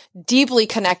been deeply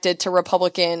connected to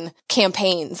Republican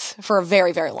campaigns for a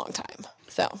very, very long time.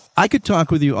 So I could talk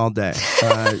with you all day.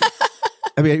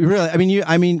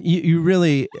 You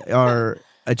really are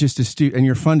just astute, and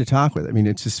you're fun to talk with. I mean,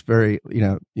 it's just very,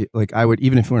 like I would,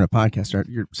 even if we were in a podcast,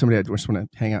 you're somebody I just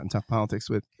want to hang out and talk politics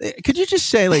with. Could you just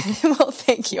say like, well,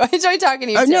 thank you. I enjoy talking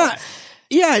to you too. No,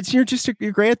 yeah, you're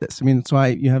great at this. I mean, that's why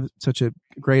you have such a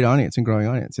great audience and growing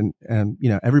audience. And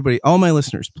everybody, all my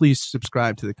listeners, please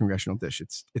subscribe to the Congressional Dish.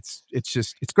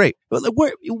 It's great. But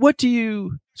what do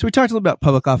you? So we talked a little about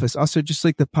public office. Also, just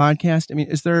like the podcast. I mean,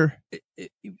 is there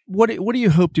what do you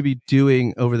hope to be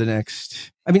doing over the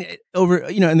next? I mean,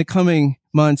 in the coming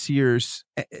months, years,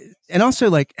 and also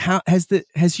like how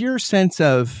has your sense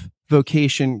of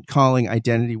vocation, calling,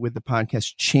 identity with the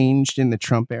podcast changed in the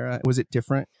Trump era? Was it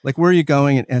different? Like, where are you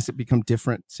going, and has it become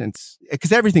different since?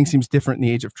 Because everything seems different in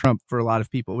the age of Trump for a lot of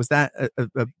people. Was that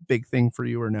a big thing for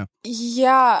you or no?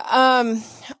 Yeah,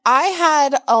 I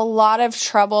had a lot of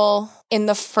trouble in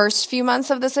the first few months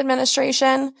of this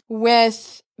administration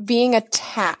with being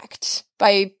attacked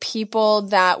by people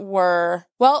that were,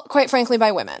 well, quite frankly,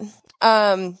 by women.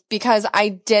 Because I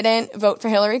didn't vote for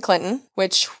Hillary Clinton,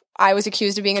 which I was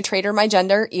accused of being a traitor to my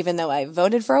gender, even though I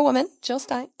voted for a woman, Jill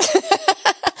Stein.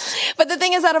 But the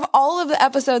thing is, out of all of the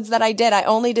episodes that I did, I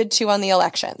only did 2 on the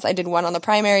elections. I did 1 on the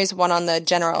primaries, 1 on the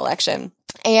general election.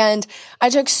 And I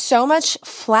took so much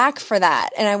flack for that.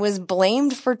 And I was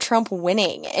blamed for Trump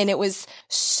winning. And it was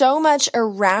so much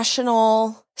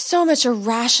irrational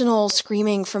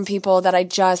screaming from people that I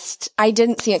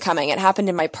didn't see it coming. It happened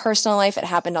in my personal life. It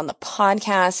happened on the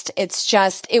podcast.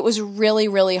 It was really,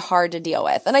 really hard to deal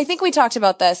with. And I think we talked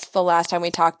about this the last time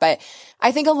we talked, but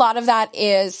I think a lot of that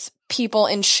is people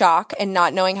in shock and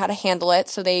not knowing how to handle it.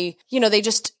 So they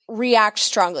just react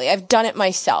strongly. I've done it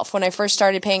myself. When I first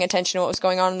started paying attention to what was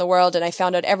going on in the world and I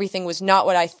found out everything was not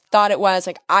what I thought it was,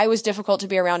 like I was difficult to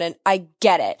be around, and I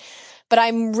get it. But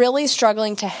I'm really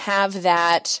struggling to have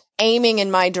that aiming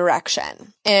in my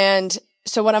direction. And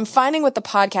so what I'm finding with the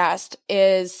podcast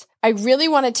is I really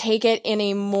want to take it in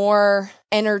a more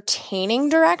entertaining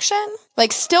direction,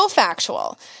 like still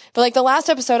factual. But like the last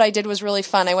episode I did was really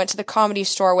fun. I went to the Comedy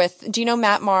Store with, do you know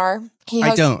Matt Maher?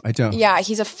 I don't. Yeah,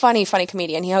 he's a funny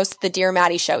comedian. He hosts the Dear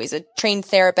Maddie show. He's a trained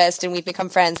therapist and we've become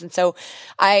friends. And so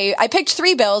I picked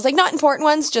 3 bills, like not important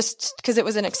ones, just because it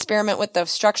was an experiment with the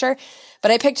structure.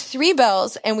 But I picked 3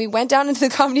 bills and we went down into the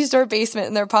Comedy Store basement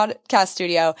in their podcast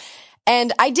studio.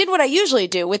 And I did what I usually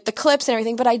do with the clips and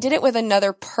everything, but I did it with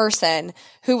another person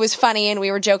who was funny and we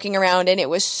were joking around and it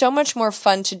was so much more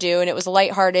fun to do and it was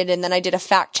lighthearted. And then I did a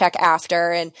fact check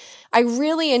after and I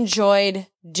really enjoyed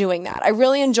doing that. I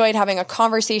really enjoyed having a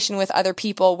conversation with other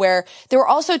people where there were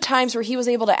also times where he was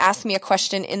able to ask me a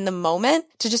question in the moment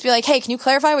to just be like, hey, can you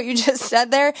clarify what you just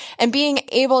said there? And being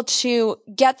able to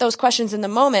get those questions in the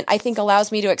moment, I think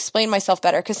allows me to explain myself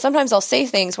better. Because sometimes I'll say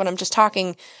things when I'm just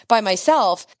talking by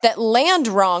myself that land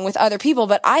wrong with other people,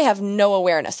 but I have no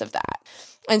awareness of that.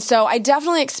 And so I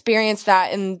definitely experienced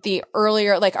that in the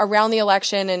earlier, like around the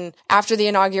election and after the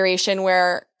inauguration,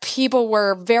 where people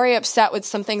were very upset with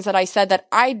some things that I said that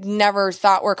I never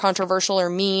thought were controversial or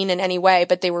mean in any way,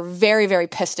 but they were very, very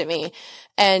pissed at me.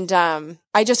 And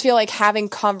I just feel like having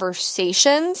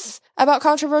conversations about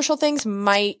controversial things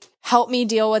might help me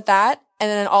deal with that. And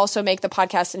then also make the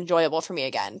podcast enjoyable for me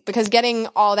again, because getting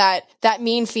all that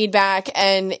mean feedback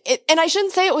and I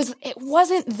shouldn't say it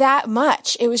wasn't that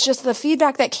much. It was just the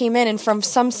feedback that came in and from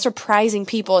some surprising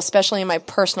people, especially in my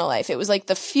personal life. It was like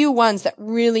the few ones that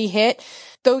really hit,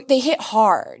 though they hit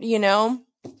hard, you know?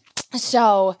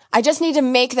 So I just need to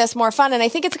make this more fun. And I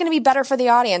think it's going to be better for the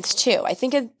audience too. I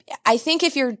think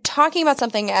if you're talking about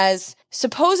something as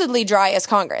supposedly dry as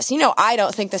Congress, I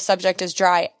don't think the subject is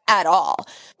dry at all,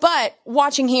 but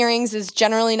watching hearings is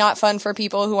generally not fun for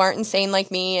people who aren't insane like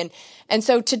me. And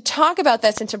so to talk about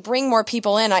this and to bring more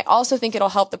people in, I also think it'll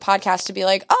help the podcast to be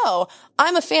like, oh,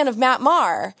 I'm a fan of Matt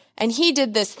Maher and he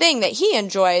did this thing that he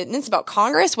enjoyed and it's about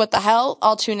Congress. What the hell?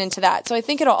 I'll tune into that. So I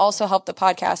think it'll also help the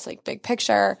podcast, like big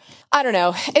picture. I don't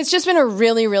know. It's just been a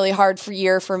really, really hard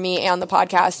year for me and the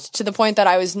podcast to the point that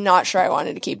I was not sure I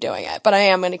wanted to keep doing it, but I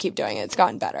am going to keep doing it. It's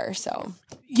gotten better. So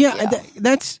yeah.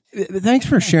 Thanks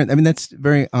for sharing. I mean, that's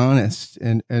very honest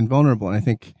and vulnerable. And I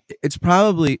think it's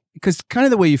probably because kind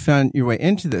of the way you found your way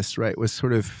into this, right, was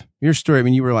sort of your story. I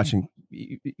mean, you were watching,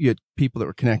 you had people that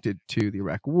were connected to the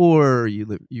Iraq War.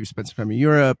 You spent some time in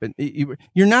Europe, and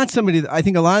you're not somebody that I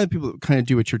think a lot of the people that kind of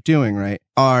do what you're doing, right,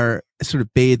 are sort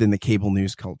of bathed in the cable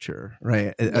news culture,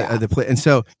 right? Yeah. And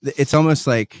so it's almost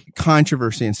like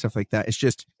controversy and stuff like that. It's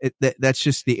just, that's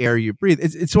just the air you breathe.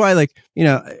 It's why, like,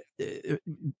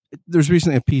 there's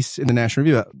recently a piece in the National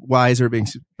Review about why is there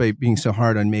being so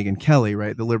hard on Megyn Kelly,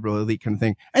 right? The liberal elite kind of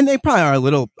thing. And they probably are a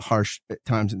little harsh at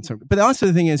times in some, but also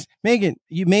the thing is, Megyn,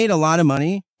 you made a lot of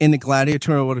money in the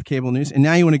gladiatorial world of cable news. And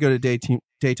now you want to go to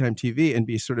daytime TV and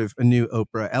be sort of a new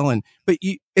Oprah Ellen, but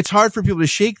it's hard for people to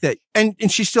shake that. And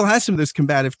she still has some of those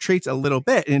combative traits a little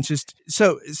bit. And it's just,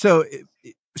 so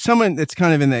someone that's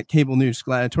kind of in that cable news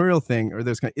gladiatorial thing or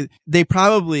those they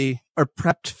probably are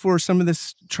prepped for some of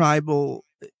this tribal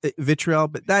vitriol,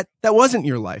 but that wasn't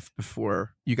your life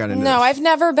before you got into this. I've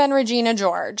never been Regina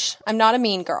George. I'm not a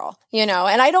mean girl, and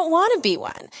I don't want to be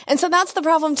one. And so that's the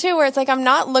problem too, where it's like, I'm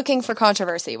not looking for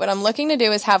controversy. What I'm looking to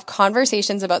do is have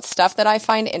conversations about stuff that I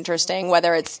find interesting,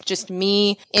 whether it's just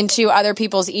me into other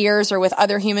people's ears or with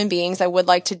other human beings. I would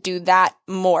like to do that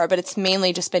more, but it's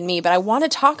mainly just been me. But I want to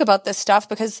talk about this stuff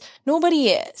because nobody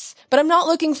is. But I'm not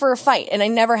looking for a fight, and I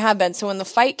never have been. So when the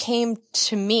fight came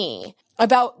to me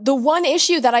about the one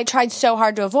issue that I tried so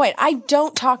hard to avoid, I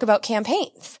don't talk about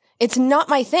campaigns. It's not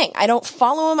my thing. I don't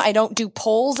follow them. I don't do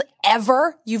polls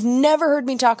ever. You've never heard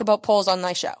me talk about polls on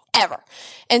my show, ever.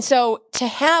 And so to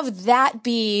have that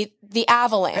be the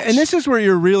avalanche. And this is where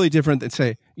you're really different than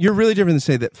say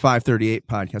that 538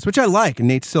 podcast, which I like, and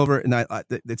Nate Silver, and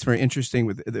that's very interesting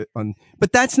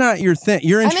but that's not your thing.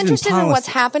 I'm interested in what's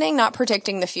happening, not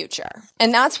predicting the future.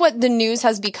 And that's what the news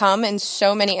has become in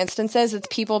so many instances. It's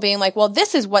people being like, well,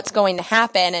 this is what's going to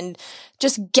happen, and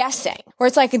just guessing, where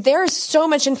it's like, there's so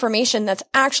much information that's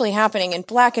actually happening in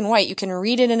black and white. You can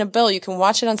read it in a bill. You can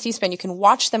watch it on C-SPAN. You can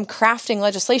watch them crafting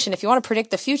legislation. If you want to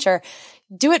predict the future,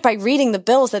 do it by reading the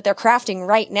bills that they're crafting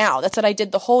right now. That's what I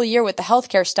did the whole year with the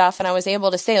healthcare stuff. And I was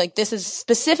able to say, like, this is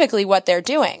specifically what they're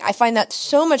doing. I find that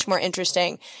so much more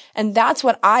interesting. And that's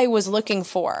what I was looking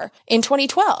for in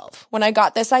 2012 when I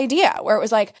got this idea, where it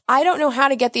was like, I don't know how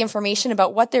to get the information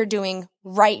about what they're doing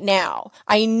right now.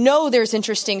 I know there's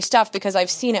interesting stuff because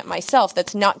I've seen it myself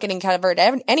that's not getting covered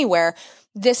anywhere.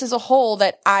 This is a hole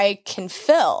that I can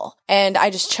fill. And I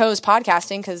just chose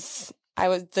podcasting because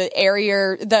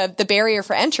the barrier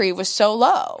for entry was so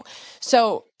low.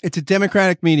 So it's a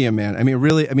democratic medium, man. I mean,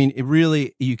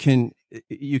 really, you can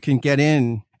get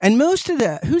in. And most of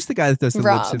who's the guy that does the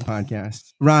Libsyn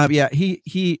podcast? Rob. Yeah.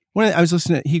 I was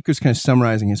listening he was kind of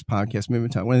summarizing his podcast,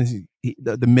 Movement Talk. One of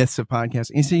the myths of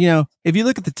podcasting. He said, if you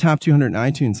look at the top 200 in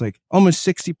iTunes, like almost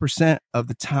 60% of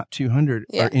the top 200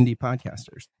 are indie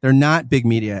podcasters. They're not big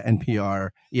media, NPR,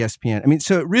 ESPN. I mean,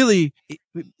 so it really,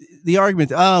 the argument,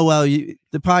 the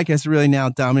podcast is really now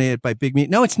dominated by big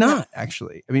media. No, it's not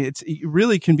actually. I mean, you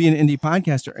really can be an indie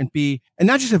podcaster and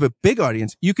not just have a big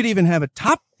audience. You could even have a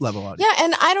top level audience. Yeah.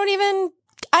 And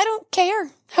I don't care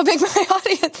how big my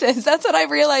audience is. That's what I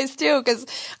realized too. Cause,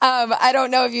 I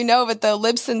don't know if you know, but the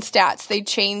Libsyn stats, they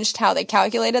changed how they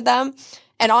calculated them.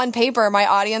 And on paper, my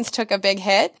audience took a big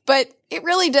hit, but it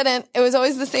really didn't. It was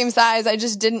always the same size. I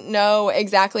just didn't know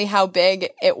exactly how big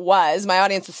it was. My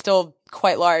audience is still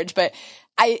quite large, but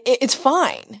it's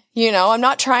fine. You know, I'm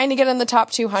not trying to get in the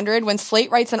top 200. When Slate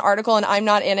writes an article and I'm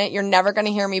not in it, you're never going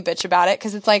to hear me bitch about it,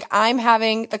 because it's like I'm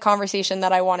having the conversation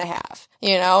that I want to have,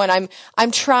 you know, and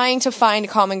I'm trying to find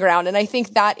common ground. And I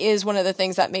think that is one of the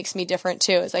things that makes me different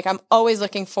too. Is like I'm always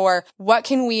looking for what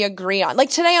can we agree on. Like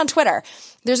today on Twitter,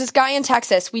 there's this guy in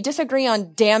Texas. We disagree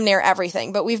on damn near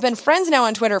everything, but we've been friends now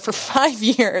on Twitter for 5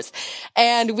 years.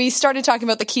 And we started talking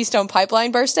about the Keystone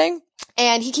Pipeline bursting.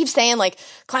 And he keeps saying like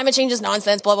climate change is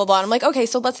nonsense, blah, blah, blah. And I'm like, okay,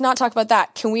 so let's not talk about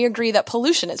that. Can we agree that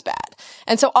pollution is bad?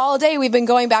 And so all day we've been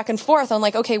going back and forth on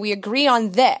like, okay, we agree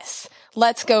on this.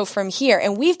 Let's go from here.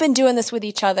 And we've been doing this with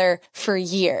each other for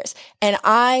years. And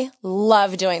I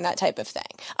love doing that type of thing.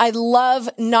 I love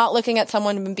not looking at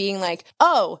someone and being like,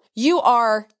 oh, you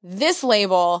are this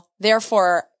label,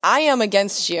 therefore I am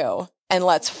against you, and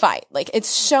let's fight. Like, it's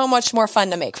so much more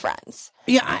fun to make friends.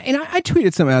 Yeah, I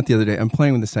tweeted something out the other day. I'm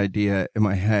playing with this idea in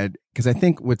my head because I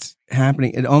think what's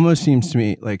happening, it almost seems to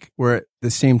me like we're at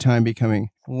the same time becoming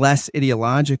less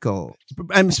ideological.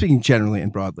 I'm speaking generally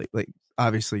and broadly. Like,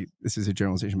 obviously, this is a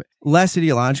generalization, but less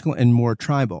ideological and more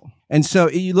tribal. And so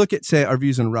you look at, say, our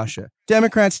views on Russia.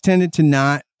 Democrats tended to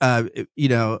not,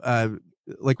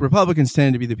 like Republicans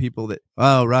tended to be the people that,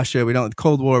 oh, Russia, we don't like the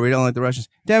Cold War, we don't like the Russians.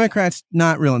 Democrats,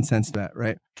 not real incensed about that,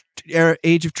 right?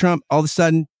 Age of Trump, all of a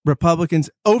sudden, Republicans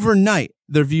overnight,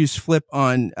 their views flip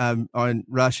on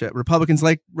Russia. Republicans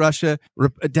like Russia.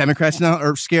 Democrats now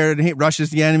are scared and hate Russia's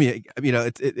the enemy. You know,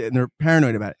 and they're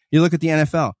paranoid about it. You look at the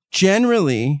NFL.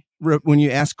 Generally, when you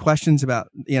ask questions about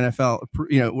the NFL,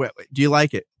 you know, do you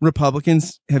like it?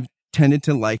 Republicans have tended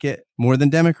to like it more than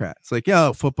Democrats. Like,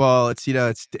 oh, football, it's, you know,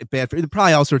 it's bad for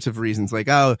probably all sorts of reasons. Like,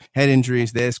 oh, head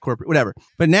injuries, this, corporate, whatever.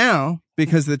 But now,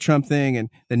 because of the Trump thing and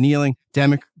the kneeling,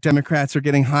 Democrats are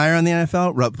getting higher on the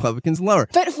NFL, Republicans lower.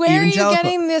 But where are you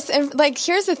getting this? Like,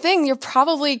 here's the thing. You're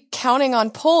probably counting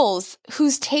on polls.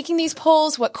 Who's taking these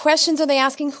polls? What questions are they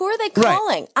asking? Who are they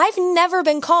calling? Right. I've never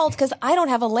been called because I don't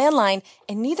have a landline,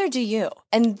 and neither do you.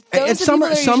 And those are people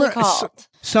that are usually called.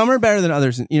 Some are better than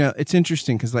others. And, you know, it's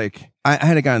interesting because, like, I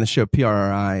had a guy on the show,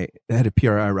 PRI, the head of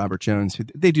PRI, Robert Jones, who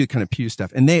they do kind of Pew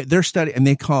stuff, and they're studying, and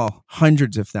they call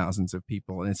hundreds of thousands of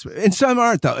people, and some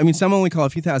aren't though. I mean, some only call a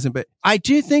few thousand, but I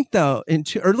do think though,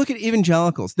 or look at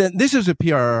evangelicals. This is a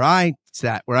PRI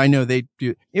stat where I know they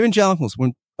do evangelicals.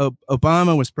 When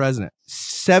Obama was president,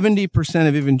 70%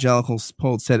 of evangelicals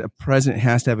polled said a president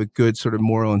has to have a good sort of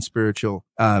moral and spiritual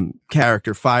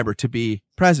character fiber to be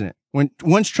president.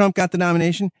 Once Trump got the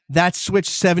nomination, that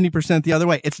switched 70% the other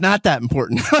way. It's not that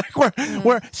important.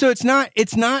 So it's not,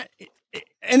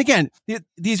 and again,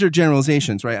 these are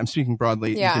generalizations, right? I'm speaking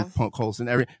broadly. Yeah. You can poke holes in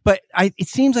every, but it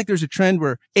seems like there's a trend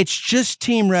where it's just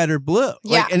team red or blue.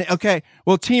 Yeah. Like, and okay,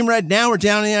 well, team red, now we're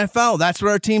down in the NFL. That's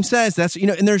what our team says. That's, you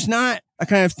know, and there's not a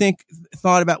kind of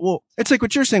thought about, well, it's like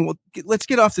what you're saying. Well, let's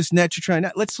get off this net to try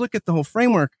not, let's look at the whole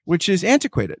framework, which is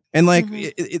antiquated. And like,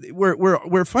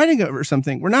 we're fighting over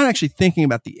something. We're not actually thinking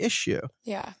about the issue.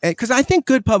 Yeah. Cause I think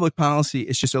good public policy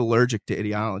is just allergic to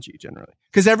ideology generally.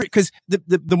 Cause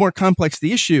the more complex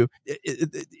the issue,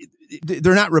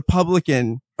 they're not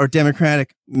Republican or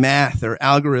Democratic math or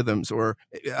algorithms or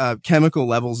chemical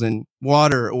levels in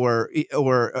water or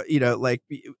you know, like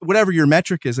whatever your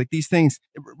metric is. Like these things,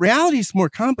 reality is more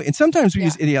complex, and sometimes we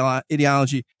use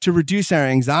ideology to reduce our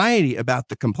anxiety about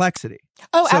the complexity.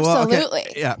 Oh, so, absolutely.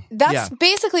 Okay. Yeah. That's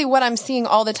basically what I'm seeing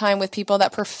all the time with people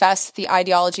that profess the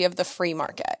ideology of the free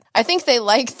market. I think they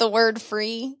like the word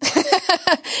free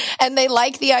and they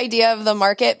like the idea of the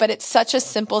market, but it's such a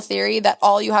simple theory that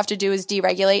all you have to do is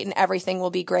deregulate and everything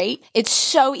will be great. It's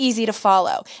so easy to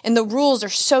follow, and the rules are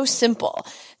so simple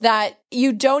that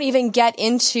you don't even get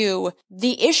into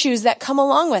the issues that come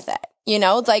along with it. You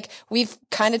know, it's like we've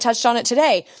kind of touched on it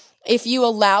today. If you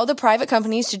allow the private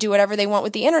companies to do whatever they want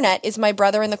with the internet, is my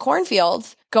brother in the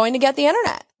cornfields going to get the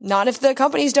internet? Not if the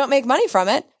companies don't make money from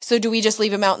it. So do we just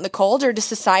leave them out in the cold, or does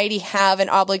society have an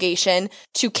obligation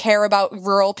to care about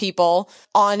rural people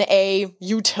on a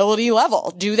utility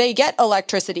level? Do they get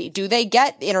electricity? Do they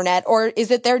get internet? Or is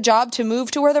it their job to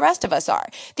move to where the rest of us are?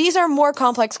 These are more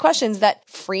complex questions that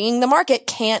freeing the market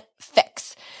can't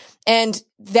fix. And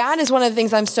that is one of the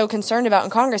things I'm so concerned about in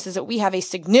Congress, is that we have a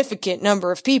significant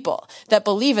number of people that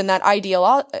believe in that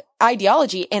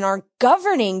ideology and are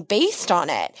governing based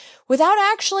on it without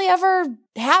actually ever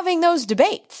having those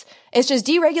debates. It's just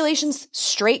deregulation's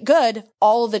straight good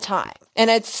all the time. And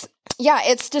it's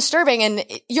disturbing. And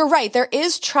you're right. There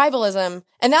is tribalism,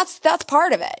 and that's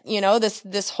part of it. You know,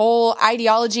 this whole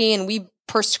ideology, and we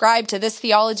prescribe to this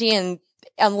theology, and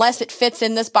unless it fits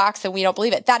in this box, then we don't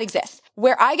believe it. That exists.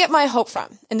 where I get my hope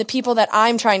from and the people that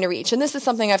I'm trying to reach, and this is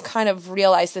something I've kind of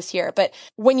realized this year, but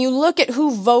when you look at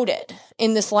who voted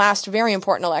in this last very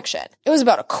important election, it was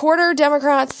about a quarter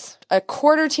Democrats, a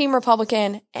quarter team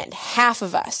Republican, and half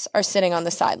of us are sitting on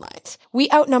the sidelines. We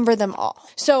outnumber them all.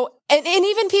 So, and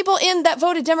even people in that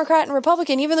voted Democrat and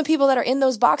Republican, even the people that are in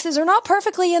those boxes are not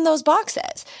perfectly in those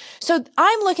boxes. So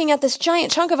I'm looking at this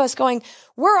giant chunk of us going,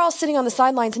 we're all sitting on the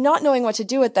sidelines, not knowing what to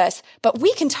do with this, but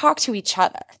we can talk to each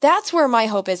other. That's where my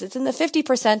hope is. It's in the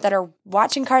 50% that are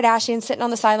watching Kardashian, sitting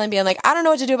on the sideline being like, I don't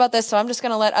know what to do about this, so I'm just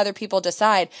going to let other people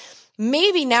decide.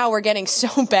 Maybe now we're getting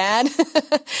so bad,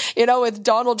 with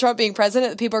Donald Trump being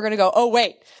president, that people are going to go, oh,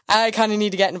 wait, I kind of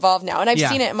need to get involved now. And I've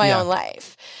seen it in my own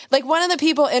life. Like, one of the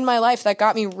people in my life that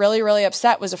got me really, really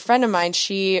upset was a friend of mine.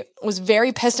 She was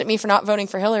very pissed at me for not voting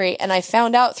for Hillary. And I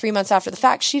found out 3 months after the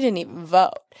fact, she didn't even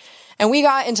vote. And we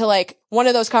got into like one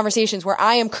of those conversations where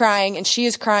I am crying and she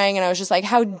is crying. And I was just like,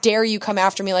 how dare you come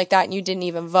after me like that? And you didn't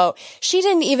even vote. It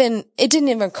didn't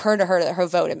even occur to her that her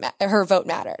vote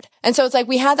mattered. And so it's like,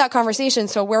 we had that conversation.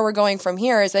 So where we're going from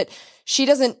here is that she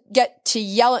doesn't get to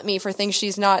yell at me for things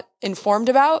she's not informed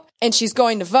about, and she's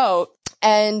going to vote.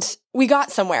 And we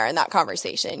got somewhere in that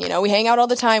conversation. We hang out all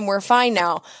the time. We're fine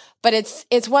now. But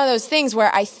it's one of those things where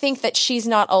I think that she's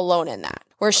not alone in that,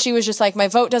 where she was just like, my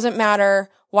vote doesn't matter.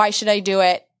 Why should I do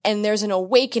it? And there's an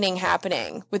awakening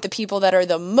happening with the people that are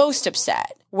the most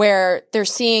upset, where they're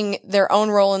seeing their own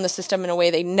role in the system in a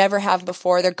way they never have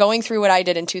before. They're going through what I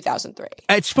did in 2003.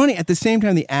 It's funny, at the same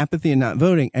time, the apathy and not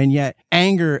voting, and yet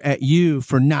anger at you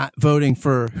for not voting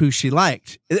for who she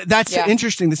liked. That's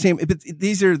interesting. The same, but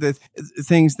these are the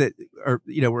things that are,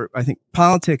 where I think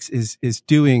politics is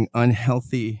doing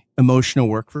unhealthy emotional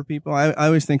work for people. I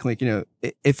always think, like,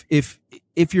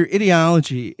 if your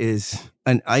ideology is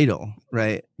an idol,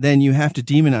 right, then you have to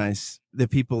demonize the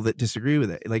people that disagree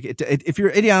with it. Like, if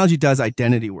your ideology does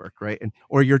identity work, right,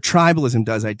 or your tribalism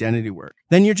does identity work,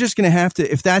 then you're just going to have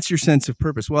to, if that's your sense of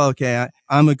purpose, well, okay,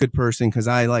 I'm a good person because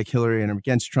I like Hillary and I'm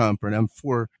against Trump, and I'm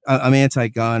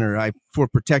anti-gun, or I'm for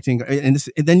protecting, and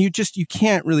then you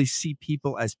can't really see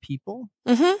people as people.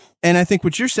 Mm-hmm. And I think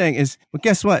what you're saying is, well,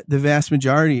 guess what? The vast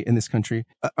majority in this country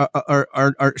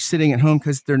are sitting at home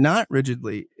because they're not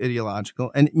rigidly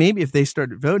ideological. And maybe if they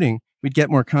started voting, we'd get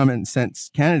more common sense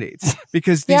candidates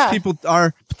because these people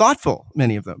are thoughtful,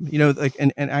 many of them,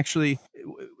 and actually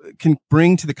can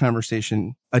bring to the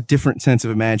conversation a different sense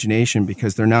of imagination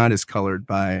because they're not as colored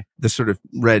by the sort of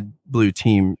red blue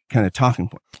team kind of talking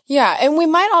point. Yeah. And we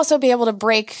might also be able to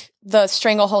break the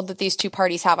stranglehold that these two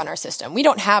parties have on our system. We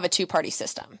don't have a two-party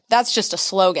system. That's just a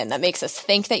slogan that makes us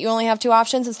think that you only have two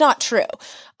options. It's not true.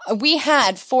 We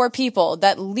had 4 people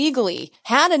that legally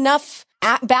had enough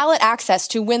ballot access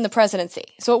to win the presidency.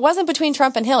 So it wasn't between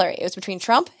Trump and Hillary. It was between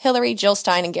Trump, Hillary, Jill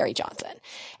Stein, and Gary Johnson.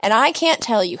 And I can't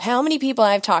tell you how many people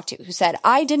I've talked to who said,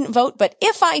 I didn't vote, but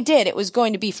if I did, it was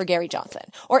going to be for Gary Johnson.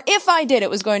 Or if I did,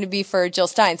 it was going to be for Jill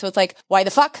Stein. So it's like, why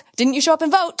the fuck didn't you show up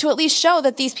and vote to at least show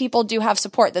that these people do have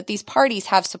support, that these parties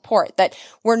have support, that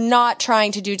we're not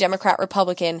trying to do Democrat,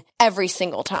 Republican every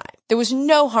single time. There was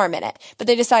no harm in it, but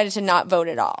they decided to not vote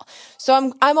at all.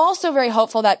 So I'm also very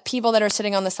hopeful that people that are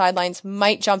sitting on the sidelines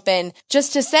might jump in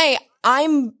just to say,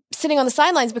 I'm sitting on the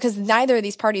sidelines because neither of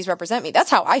these parties represent me. That's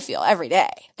how I feel every day.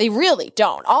 They really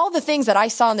don't. All the things that I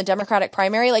saw in the Democratic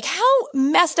primary, like, how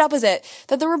messed up is it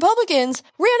that the Republicans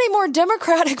ran a more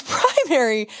Democratic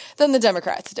primary than the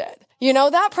Democrats did?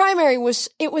 That primary was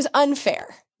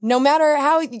unfair. No matter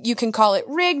how you can call it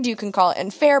rigged, you can call it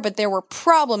unfair, but there were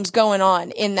problems going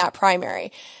on in that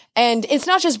primary. And it's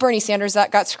not just Bernie Sanders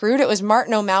that got screwed. It was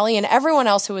Martin O'Malley and everyone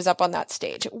else who was up on that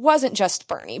stage. It wasn't just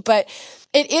Bernie, but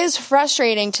it is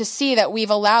frustrating to see that we've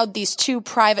allowed these 2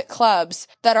 private clubs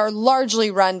that are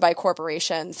largely run by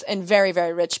corporations and very,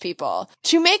 very rich people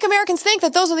to make Americans think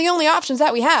that those are the only options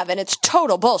that we have. And it's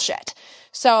total bullshit.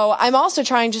 So I'm also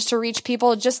trying just to reach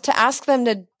people, just to ask them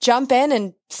to jump in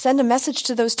and send a message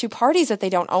to those 2 parties that they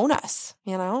don't own us,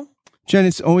 Jen,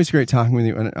 it's always great talking with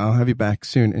you, and I'll have you back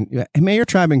soon. And may your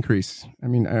tribe increase. I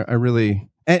mean, I really,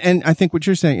 and I think what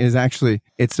you're saying is actually,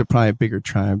 it's probably a bigger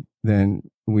tribe than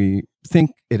we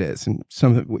think it is. And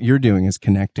some of what you're doing is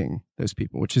connecting those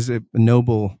people, which is a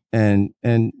noble and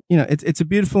it's a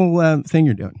beautiful thing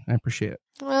you're doing. I appreciate it.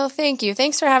 Well, thank you.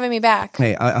 Thanks for having me back.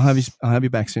 Hey, I'll have you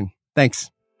back soon.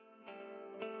 Thanks.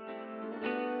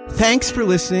 Thanks for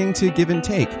listening to Give and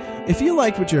Take. If you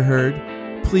liked what you heard,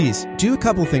 please do a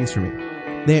couple things for me.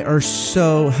 They are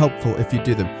so helpful if you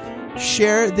do them.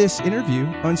 Share this interview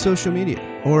on social media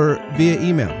or via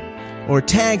email, or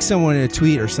tag someone in a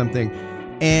tweet or something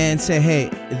and say, hey,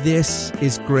 this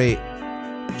is great.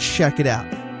 Check it out.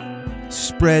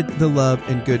 Spread the love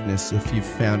and goodness if you've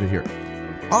found it here.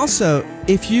 Also,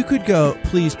 if you could go,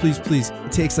 please,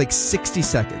 it takes like 60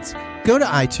 seconds. Go to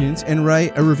iTunes and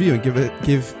write a review and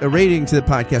give a rating to the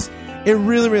podcast. It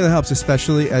really, really helps,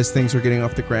 especially as things are getting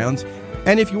off the ground.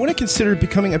 And if you want to consider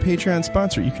becoming a Patreon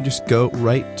sponsor, you can just go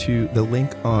right to the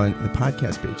link on the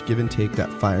podcast page,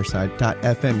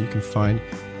 giveandtake.fireside.fm. You can find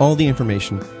all the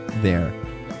information there.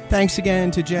 Thanks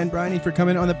again to Jen Briney for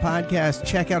coming on the podcast.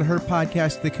 Check out her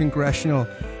podcast, The Congressional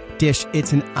Dish.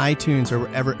 It's in iTunes or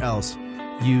wherever else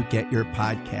you get your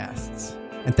podcasts.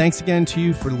 And thanks again to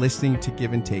you for listening to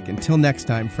Give and Take. Until next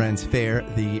time, friends, fare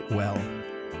thee well.